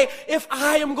day if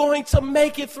I am going to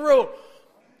make it through.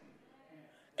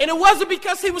 And it wasn't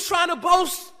because he was trying to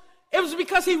boast. It was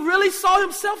because he really saw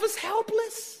himself as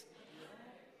helpless.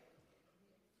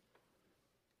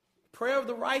 Prayer of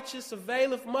the righteous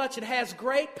availeth much. It has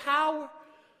great power.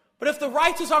 But if the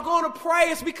righteous are going to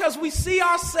pray, it's because we see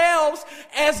ourselves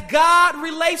as God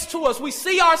relates to us. We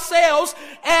see ourselves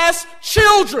as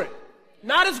children,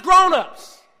 not as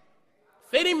grown-ups.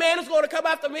 If any man is going to come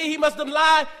after me, he must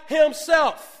deny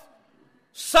himself.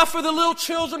 Suffer the little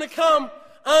children to come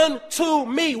unto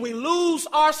me. We lose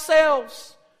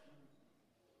ourselves.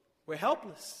 We're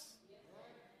helpless.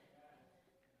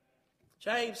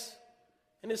 James,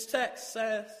 in his text,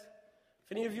 says,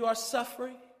 if any of you are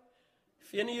suffering,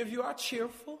 if any of you are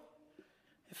cheerful,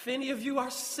 if any of you are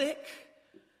sick,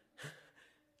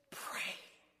 pray.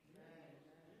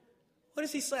 What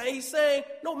is he saying? He's saying,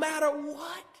 no matter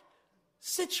what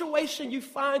situation you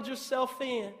find yourself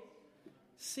in,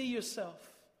 see yourself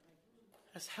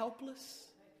as helpless.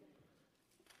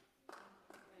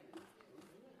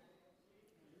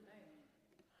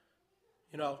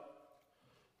 You know,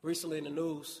 recently in the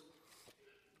news,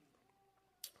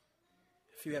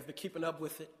 if you have been keeping up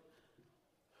with it,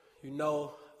 you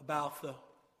know about the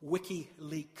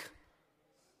WikiLeaks.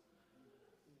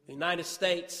 The United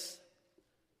States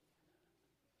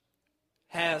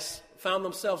has found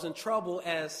themselves in trouble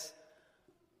as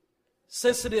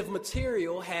sensitive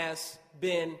material has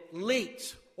been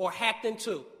leaked or hacked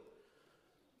into.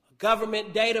 A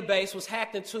government database was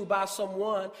hacked into by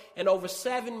someone, and over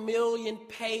 7 million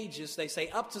pages, they say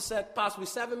up to possibly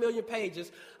 7 million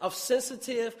pages of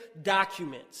sensitive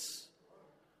documents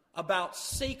about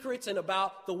secrets and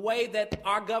about the way that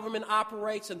our government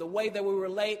operates and the way that we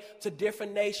relate to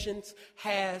different nations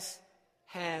has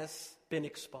been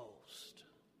exposed.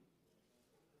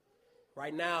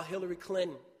 Right now, Hillary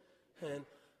Clinton and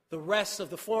the rest of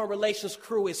the foreign relations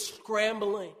crew is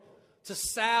scrambling to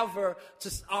salve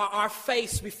our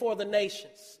face before the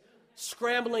nations,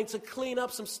 scrambling to clean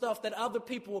up some stuff that other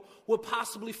people would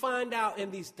possibly find out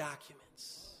in these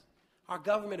documents. Our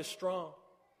government is strong.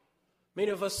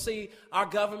 Many of us see our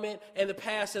government in the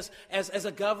past as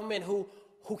a government who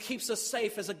keeps us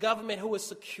safe, as a government who is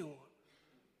secure.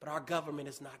 But our government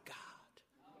is not God.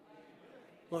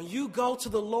 When you go to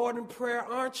the Lord in prayer,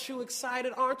 aren't you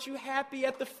excited? Aren't you happy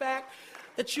at the fact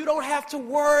that you don't have to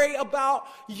worry about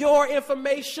your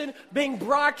information being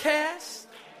broadcast?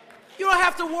 You don't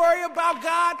have to worry about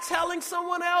God telling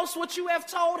someone else what you have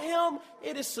told him.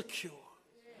 It is secure.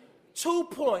 2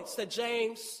 points that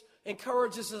James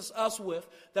encourages us with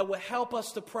that will help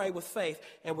us to pray with faith,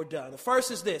 and we're done. The first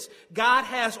is this: God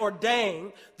has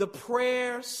ordained the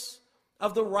prayers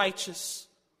of the righteous.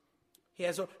 He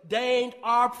has ordained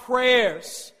our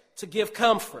prayers to give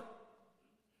comfort.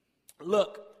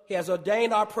 Look, He has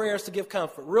ordained our prayers to give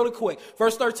comfort. Really quick.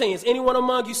 Verse 13. Is anyone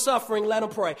among you suffering? Let him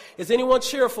pray. Is anyone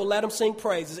cheerful? Let him sing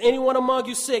praise. Is anyone among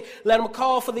you sick? Let him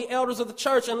call for the elders of the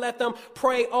church and let them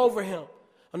pray over him,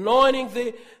 anointing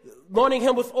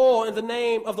him with oil in the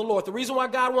name of the Lord. The reason why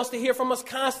God wants to hear from us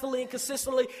constantly and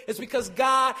consistently is because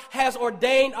God has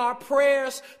ordained our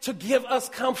prayers to give us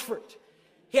comfort.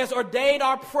 He has ordained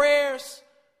our prayers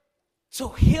to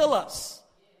heal us,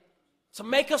 to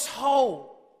make us whole.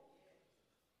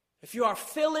 If you are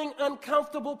feeling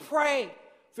uncomfortable, pray.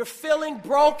 If you're feeling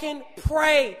broken,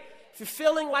 pray. If you're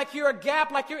feeling like you're a gap,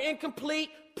 like you're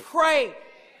incomplete, pray.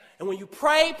 And when you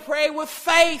pray, pray with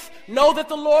faith. Know that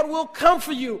the Lord will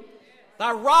comfort you.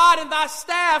 Thy rod and thy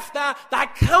staff, thy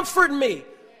comfort me.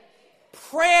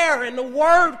 Prayer and the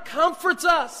word comforts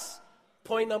us.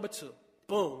 Point number 2.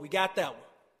 Boom, we got that one.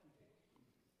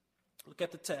 Look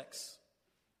at the text.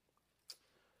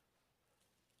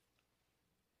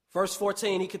 Verse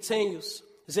 14, he continues.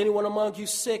 Is anyone among you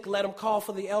sick? Let him call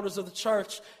for the elders of the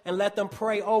church and let them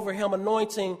pray over him,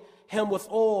 anointing him with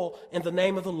oil in the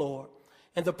name of the Lord.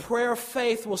 And the prayer of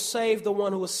faith will save the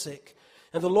one who is sick.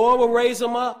 And the Lord will raise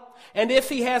him up. And if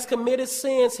he has committed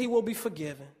sins, he will be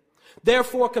forgiven.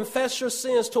 Therefore, confess your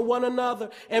sins to one another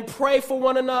and pray for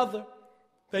one another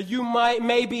that you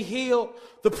may be healed.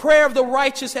 The prayer of the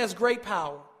righteous has great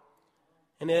power.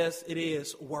 And as it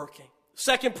is working.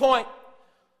 Second point.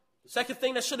 Second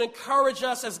thing that should encourage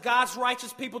us as God's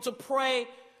righteous people to pray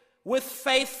with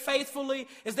faith faithfully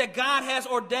is that God has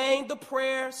ordained the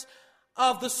prayers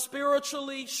of the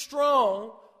spiritually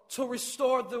strong to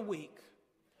restore the weak.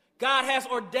 God has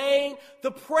ordained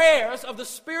the prayers of the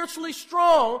spiritually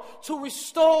strong to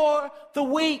restore the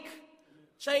weak.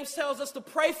 James tells us to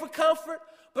pray for comfort,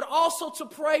 but also to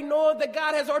pray knowing that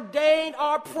God has ordained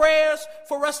our prayers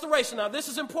for restoration. Now, this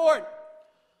is important.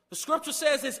 The scripture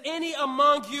says, is any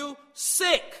among you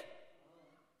sick?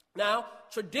 Now,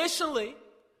 traditionally,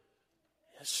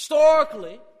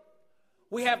 historically,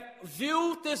 we have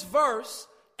viewed this verse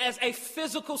as a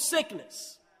physical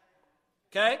sickness.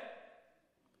 Okay?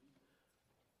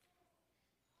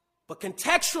 But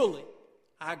contextually,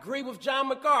 I agree with John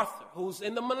MacArthur, who's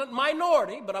in the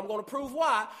minority, but I'm going to prove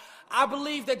why. I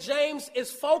believe that James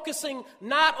is focusing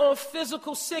not on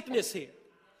physical sickness here,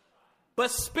 but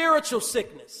spiritual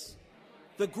sickness.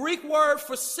 The Greek word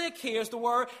for sick here is the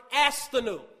word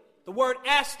asthenu. The word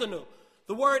asthenu.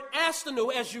 The word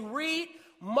asthenu, as you read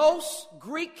most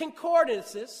Greek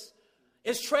concordances,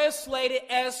 is translated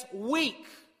as weak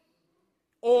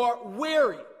or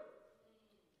weary.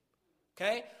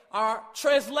 Okay? Our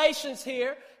translations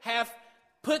here have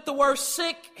put the word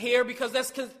sick here because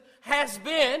that has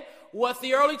been what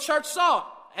the early church saw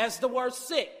as the word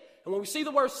sick. And when we see the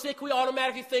word sick, we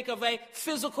automatically think of a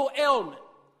physical ailment.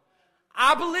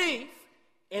 I believe,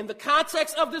 in the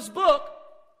context of this book,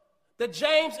 that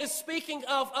James is speaking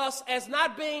of us as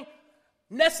not being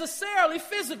necessarily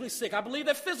physically sick. I believe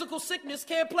that physical sickness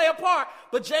can play a part,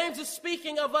 but James is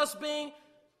speaking of us being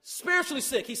spiritually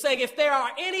sick. He's saying, if there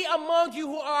are any among you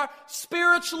who are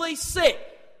spiritually sick.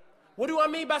 What do I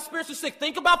mean by spiritually sick?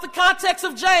 Think about the context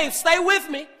of James. Stay with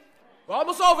me. We're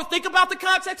almost over. Think about the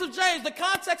context of James. The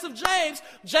context of James,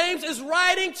 James is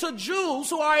writing to Jews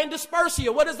who are in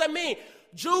dispersia. What does that mean?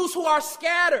 Jews who are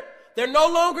scattered. They're no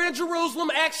longer in Jerusalem,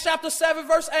 Acts chapter 7,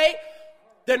 verse 8.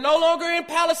 They're no longer in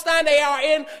Palestine. They are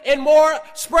in more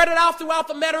spread it out throughout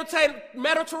the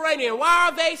Mediterranean. Why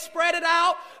are they spread it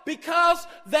out? Because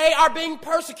they are being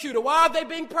persecuted. Why are they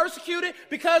being persecuted?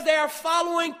 Because they are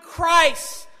following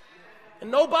Christ.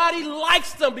 And nobody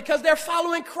likes them because they're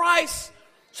following Christ.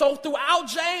 So throughout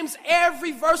James,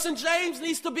 every verse in James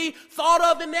needs to be thought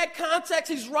of in that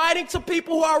context. He's writing to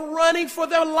people who are running for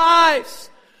their lives.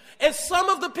 And some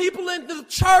of the people in the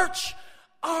church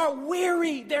are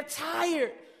weary. They're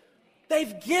tired.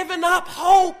 They've given up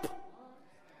hope.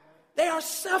 They are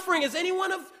suffering. Is any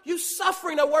one of you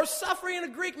suffering? The word suffering in the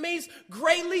Greek means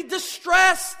greatly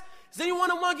distressed. Is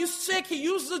anyone among you sick? He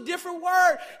uses a different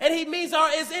word, and he means,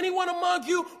 is anyone among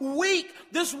you weak?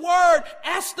 This word,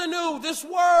 asthenu, this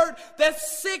word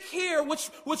that's sick here, which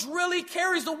really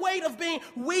carries the weight of being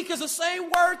weak, is the same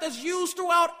word that's used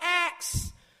throughout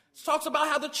Acts. It talks about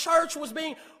how the church was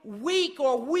being weak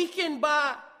or weakened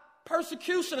by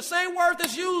persecution. The same word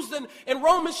that's used in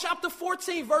Romans chapter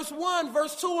 14, verse 1,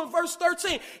 verse 2, and verse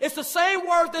 13. It's the same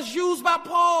word that's used by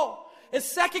Paul in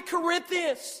 2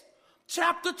 Corinthians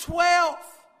chapter 12,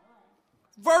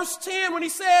 verse 10, when he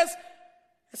says,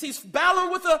 as he's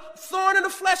battling with a thorn in the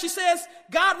flesh, he says,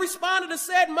 God responded and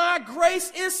said, my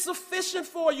grace is sufficient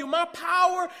for you. My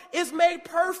power is made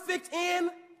perfect in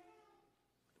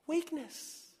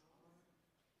weakness.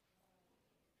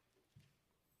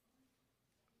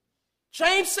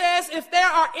 James says, if there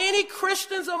are any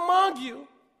Christians among you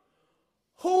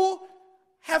who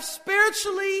have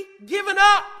spiritually given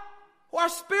up, who are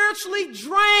spiritually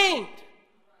drained,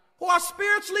 who are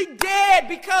spiritually dead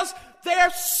because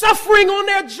they're suffering on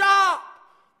their job,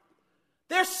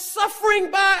 they're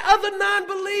suffering by other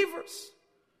non-believers,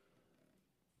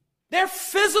 their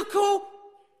physical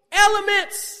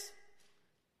elements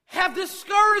have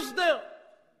discouraged them.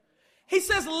 He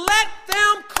says, let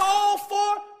them call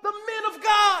for the men of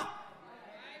God.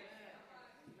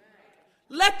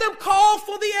 Let them call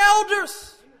for the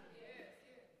elders.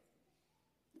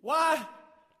 Why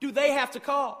do they have to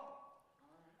call?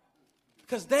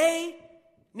 Because they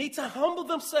need to humble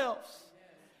themselves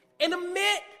and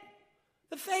admit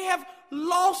that they have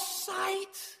lost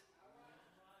sight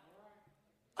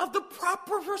of the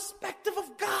proper perspective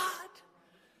of God,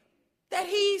 that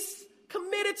he's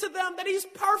committed to them, that he's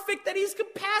perfect, that he's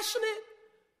compassionate,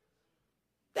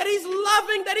 that he's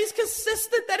loving, that he's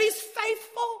consistent, that he's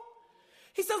faithful.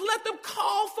 He says, let them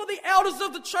call for the elders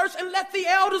of the church and let the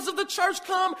elders of the church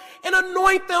come and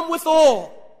anoint them with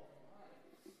oil.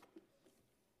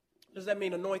 What does that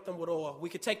mean, anoint them with oil? We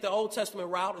could take the Old Testament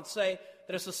route and say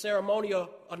that it's a ceremonial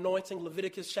anointing.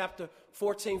 Leviticus chapter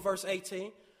 14, verse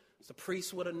 18. The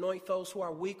priest would anoint those who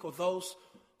are weak or those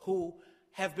who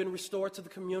have been restored to the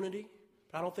community.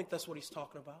 But I don't think that's what he's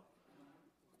talking about.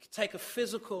 We could take a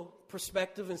physical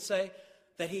perspective and say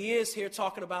that he is here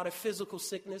talking about a physical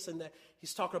sickness and that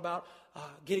he's talking about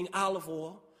getting olive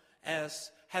oil,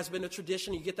 as has been a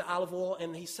tradition. You get the olive oil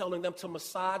and he's telling them to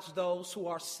massage those who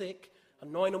are sick,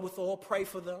 anoint them with oil, pray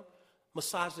for them,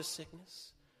 massage their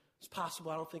sickness. It's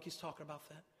possible. I don't think he's talking about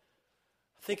that.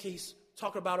 I think he's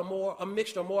talking about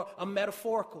a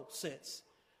metaphorical sense.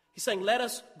 He's saying, let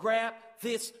us grab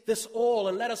this oil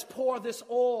and let us pour this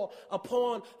oil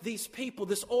upon these people,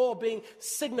 this oil being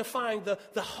signifying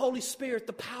the Holy Spirit,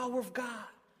 the power of God.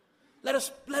 Let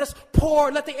us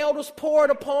pour, let the elders pour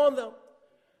it upon them.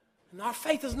 And our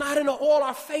faith is not in the oil,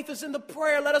 our faith is in the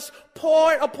prayer. Let us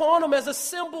pour it upon them as a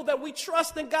symbol that we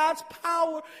trust in God's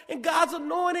power and God's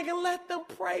anointing, and let them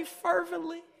pray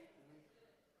fervently.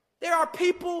 There are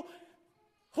people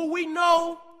who we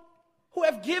know who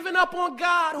have given up on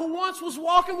God, who once was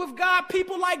walking with God,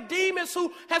 people like Demas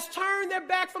who has turned their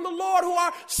back from the Lord, who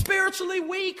are spiritually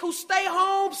weak, who stay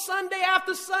home Sunday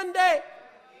after Sunday.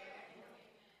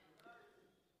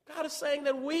 God is saying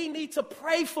that we need to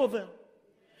pray for them.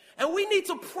 And we need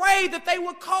to pray that they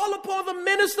would call upon the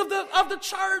ministers of the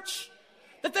church,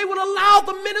 that they would allow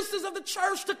the ministers of the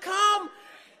church to come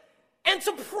and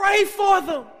to pray for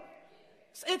them.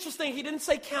 It's interesting, he didn't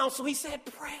say counsel, he said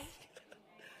pray.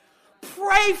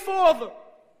 Pray for them.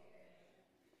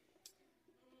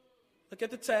 Look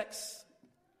at the text.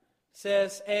 It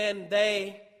says, and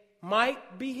they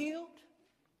might be healed.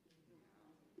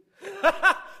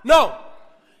 No.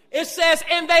 It says,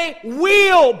 and they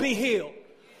will be healed.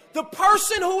 The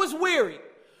person who is weary,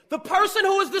 the person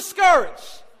who is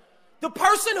discouraged, the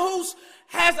person who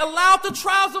has allowed the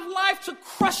trials of life to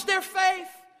crush their faith,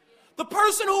 the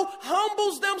person who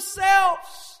humbles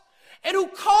themselves and who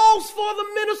calls for the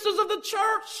ministers of the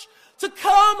church to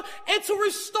come and to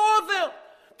restore them.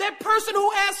 That person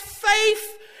who has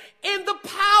faith in the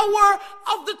power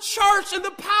of the church and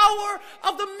the power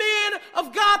of the men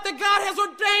of God that God has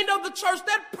ordained of the church,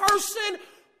 that person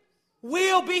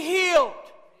will be healed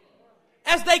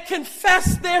as they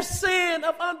confess their sin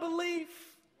of unbelief.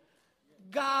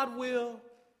 God will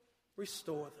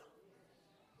restore them.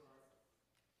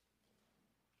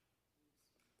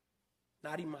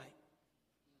 Not he might.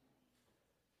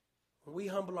 When we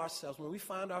humble ourselves, when we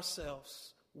find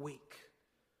ourselves weak,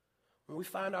 when we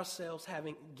find ourselves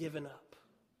having given up,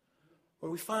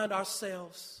 when we find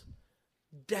ourselves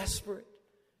desperate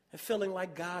and feeling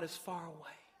like God is far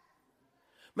away,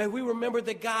 may we remember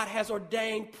that God has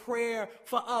ordained prayer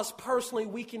for us personally.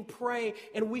 We can pray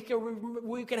and we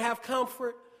can have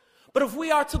comfort. But if we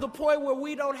are to the point where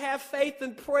we don't have faith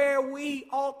in prayer, we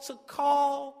ought to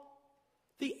call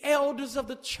the elders of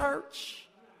the church.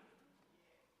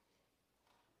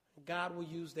 God will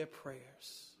use their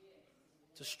prayers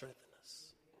to strengthen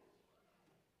us.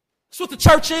 That's what the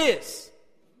church is.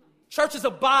 Church is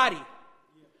a body.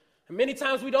 And many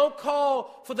times we don't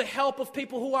call for the help of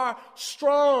people who are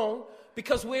strong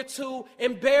because we're too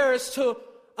embarrassed to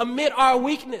admit our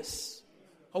weakness.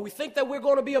 Or we think that we're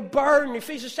going to be a burden.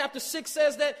 Ephesians chapter 6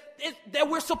 says that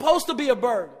we're supposed to be a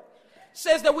burden. It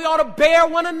says that we ought to bear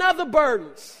one another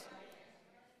burdens.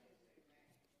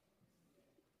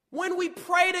 When we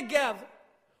pray together,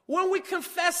 when we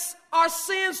confess our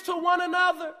sins to one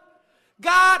another,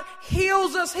 God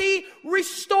heals us. He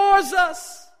restores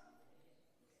us.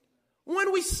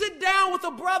 When we sit down with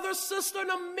a brother or sister and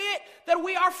admit that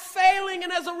we are failing,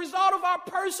 and as a result of our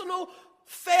personal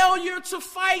failure to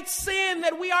fight sin,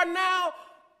 that we are now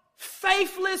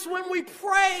faithless when we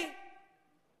pray.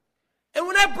 And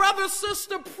when that brother or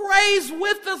sister prays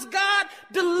with us, God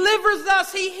delivers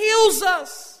us. He heals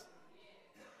us.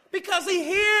 Because he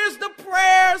hears the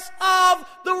prayers of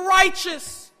the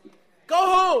righteous. Go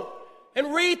home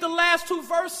and read the last 2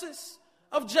 verses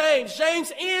of James.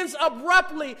 James ends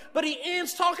abruptly, but he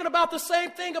ends talking about the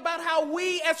same thing, about how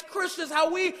we as Christians,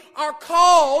 how we are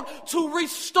called to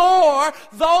restore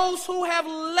those who have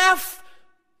left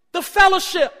the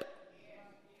fellowship.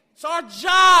 It's our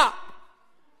job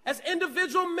as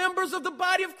individual members of the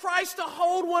body of Christ to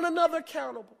hold one another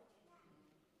accountable,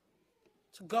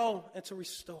 to go and to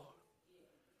restore.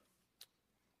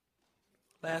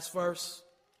 Last verse,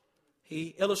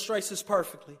 he illustrates this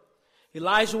perfectly.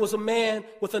 Elijah was a man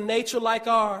with a nature like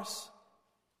ours.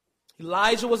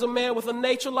 Elijah was a man with a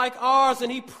nature like ours,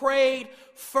 and he prayed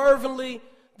fervently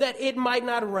that it might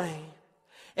not rain.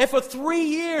 And for 3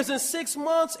 years and 6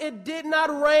 months, it did not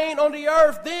rain on the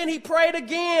earth. Then he prayed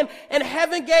again, and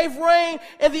heaven gave rain,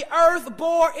 and the earth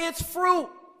bore its fruit.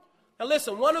 Now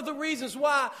listen, one of the reasons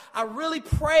why I really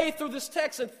prayed through this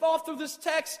text and thought through this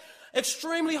text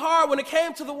extremely hard when it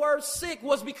came to the word sick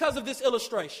was because of this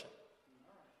illustration.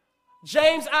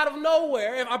 James, out of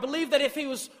nowhere, I believe that if he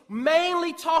was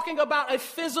mainly talking about a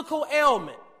physical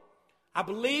ailment, I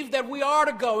believe that we are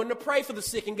to go and to pray for the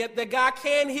sick and that God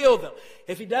can heal them.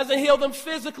 If he doesn't heal them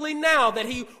physically now, that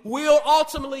he will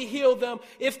ultimately heal them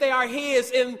if they are his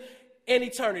in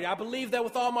eternity. I believe that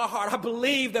with all my heart. I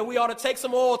believe that we ought to take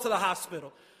some oil to the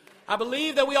hospital. I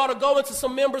believe that we ought to go into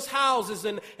some members' houses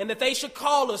and that they should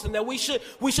call us and that we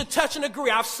should touch and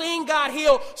agree. I've seen God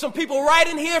heal some people right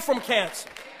in here from cancer.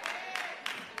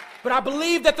 But I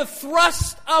believe that the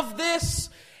thrust of this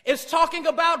is talking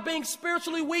about being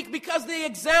spiritually weak because the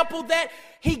example that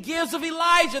he gives of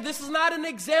Elijah, this is not an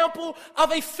example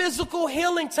of a physical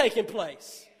healing taking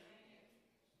place.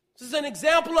 This is an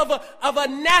example of a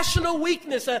national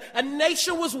weakness. A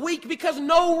nation was weak because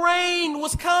no rain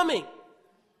was coming.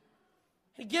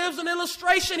 He gives an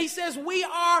illustration. He says we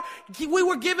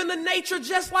were given the nature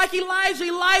just like Elijah.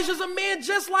 Elijah's a man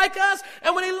just like us.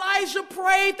 And when Elijah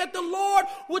prayed that the Lord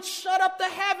would shut up the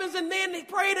heavens, and then he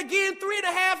prayed again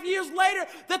 3.5 years later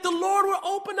that the Lord would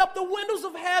open up the windows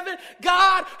of heaven,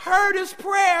 God heard his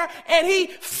prayer and he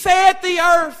fed the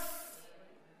earth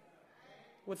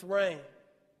with rain.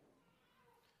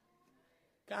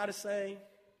 God is saying,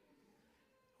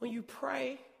 when you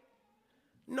pray,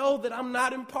 know that I'm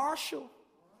not impartial.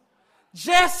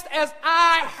 Just as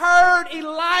I heard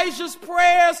Elijah's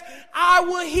prayers, I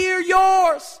will hear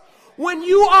yours. When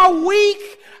you are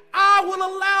weak, I will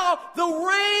allow the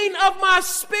rain of my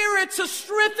spirit to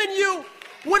strengthen you.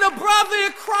 When a brother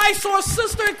in Christ or a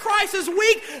sister in Christ is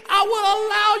weak, I will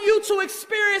allow you to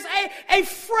experience a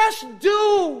fresh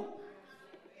dew.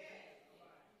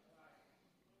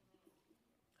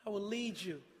 I will lead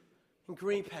you in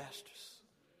green pastures.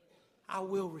 I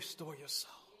will restore your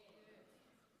soul.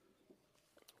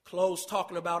 Close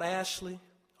talking about Ashley.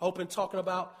 Open talking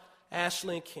about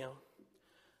Ashley and Kim.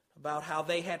 About how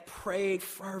they had prayed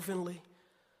fervently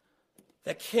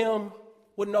that Kim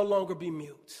would no longer be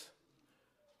mute.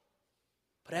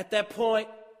 But at that point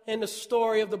in the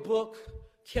story of the book,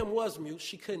 Kim was mute.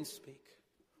 She couldn't speak.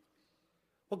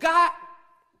 Well, God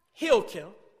healed Kim.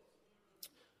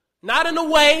 Not in a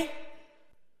way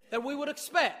that we would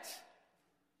expect.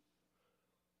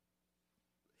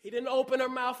 He didn't open her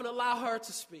mouth and allow her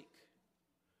to speak.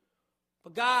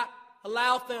 But God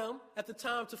allowed them at the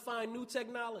time to find new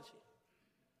technology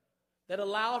that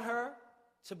allowed her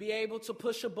to be able to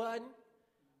push a button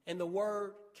and the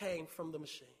word came from the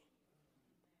machine.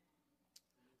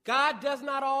 God does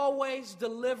not always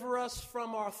deliver us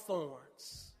from our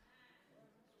thorns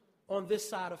on this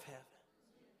side of heaven.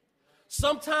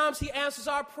 Sometimes he answers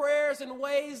our prayers in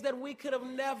ways that we could have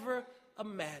never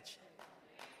imagined.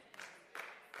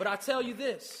 But I tell you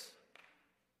this,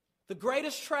 the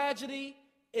greatest tragedy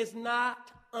is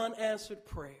not unanswered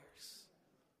prayers.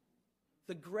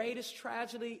 The greatest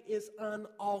tragedy is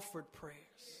unoffered prayers.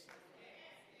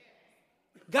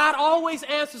 God always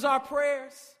answers our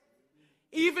prayers,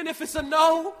 even if it's a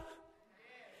no.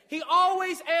 He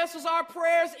always answers our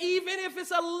prayers, even if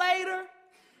it's a later.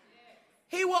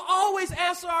 He will always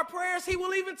answer our prayers. He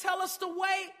will even tell us to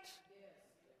wait.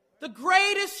 The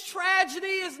greatest tragedy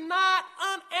is not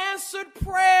unanswered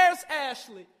prayers,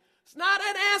 Ashley. It's not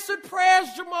unanswered prayers,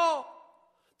 Jamal.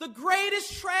 The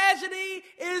greatest tragedy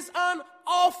is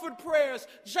unoffered prayers.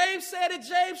 James said in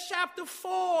James chapter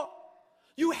 4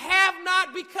 You have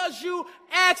not because you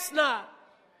ask not.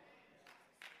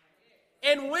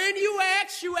 And when you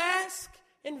ask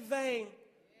in vain,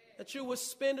 that you will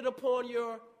spend it upon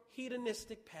your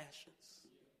hedonistic passions.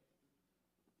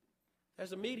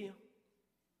 There's a medium.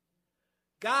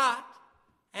 God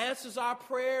answers our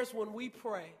prayers when we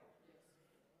pray,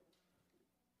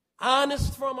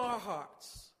 honest from our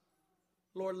hearts.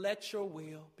 Lord, let your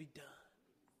will be done.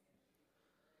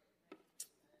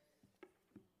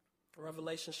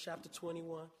 Revelation chapter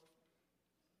 21.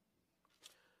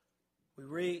 We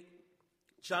read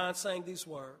John saying these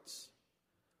words.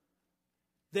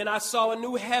 Then I saw a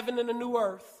new heaven and a new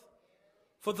earth.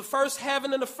 For the first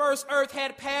heaven and the first earth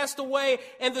had passed away,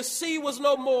 and the sea was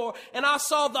no more. And I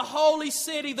saw the holy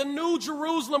city, the new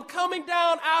Jerusalem, coming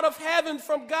down out of heaven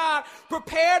from God,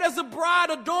 prepared as a bride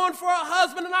adorned for her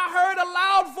husband. And I heard a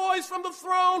loud voice from the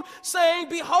throne saying,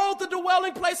 Behold, the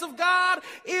dwelling place of God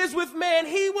is with men.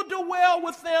 He will dwell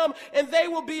with them, and they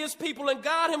will be his people. And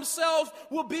God himself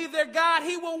will be their God.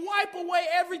 He will wipe away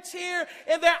every tear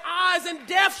in their eyes, and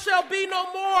death shall be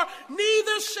no more.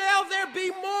 Neither shall there be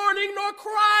mourning, nor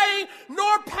crying,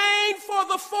 nor pain, for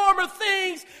the former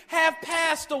things have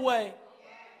passed away.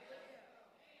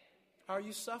 Are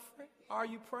you suffering? Are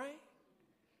you praying?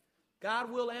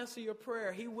 God will answer your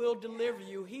prayer. He will deliver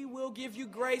you. He will give you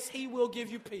grace. He will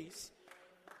give you peace.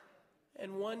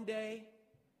 And one day,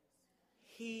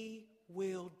 he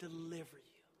will deliver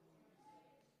you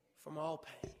from all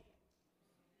pain,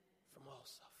 from all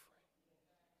suffering.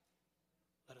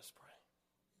 Let us pray.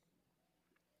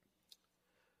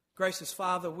 Gracious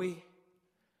Father, we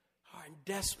are in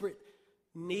desperate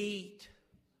need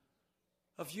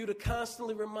of you to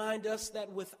constantly remind us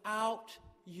that without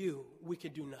you, we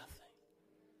can do nothing.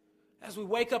 As we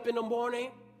wake up in the morning,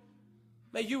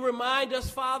 may you remind us,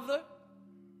 Father,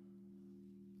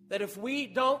 that if we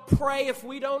don't pray, if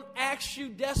we don't ask you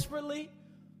desperately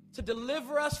to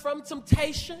deliver us from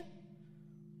temptation,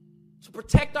 to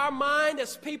protect our mind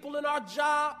as people in our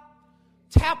job,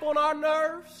 tap on our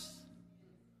nerves,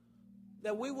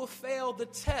 that we will fail the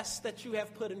test that you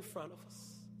have put in front of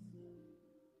us.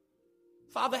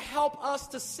 Father, help us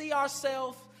to see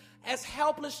ourselves as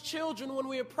helpless children when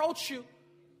we approach you,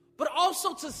 but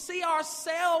also to see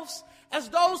ourselves as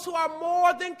those who are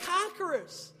more than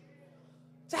conquerors.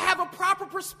 To have a proper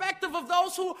perspective of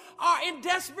those who are in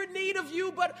desperate need of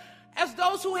you, but as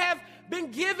those who have been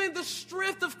given the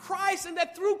strength of Christ, and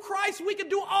that through Christ we can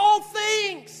do all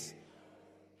things.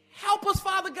 Help us,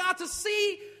 Father God, to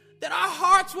see that our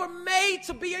hearts were made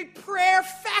to be a prayer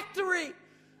factory.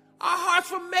 Our hearts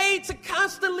were made to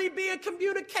constantly be in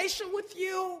communication with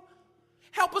you.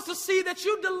 Help us to see that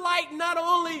you delight not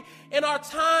only in our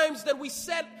times that we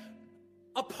set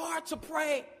apart to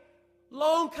pray,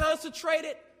 long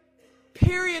concentrated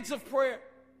periods of prayer,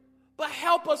 but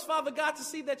help us, Father God, to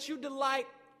see that you delight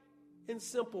in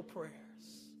simple prayers.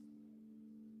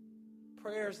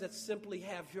 Prayers that simply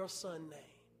have your Son name.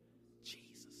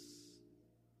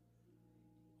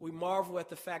 We marvel at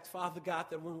the fact, Father God,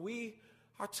 that when we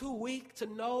are too weak to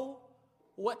know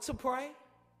what to pray,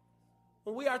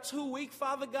 when we are too weak,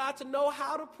 Father God, to know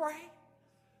how to pray,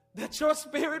 that your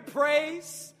Spirit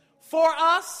prays for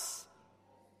us,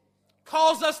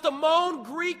 calls us to moan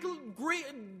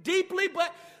deeply,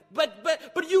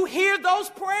 but you hear those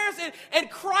prayers, and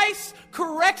Christ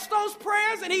corrects those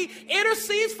prayers, and he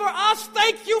intercedes for us.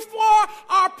 Thank you for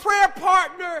our prayer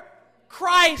partner,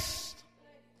 Christ.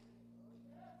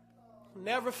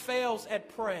 Never fails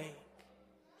at praying.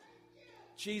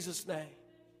 In Jesus' name,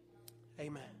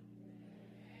 amen.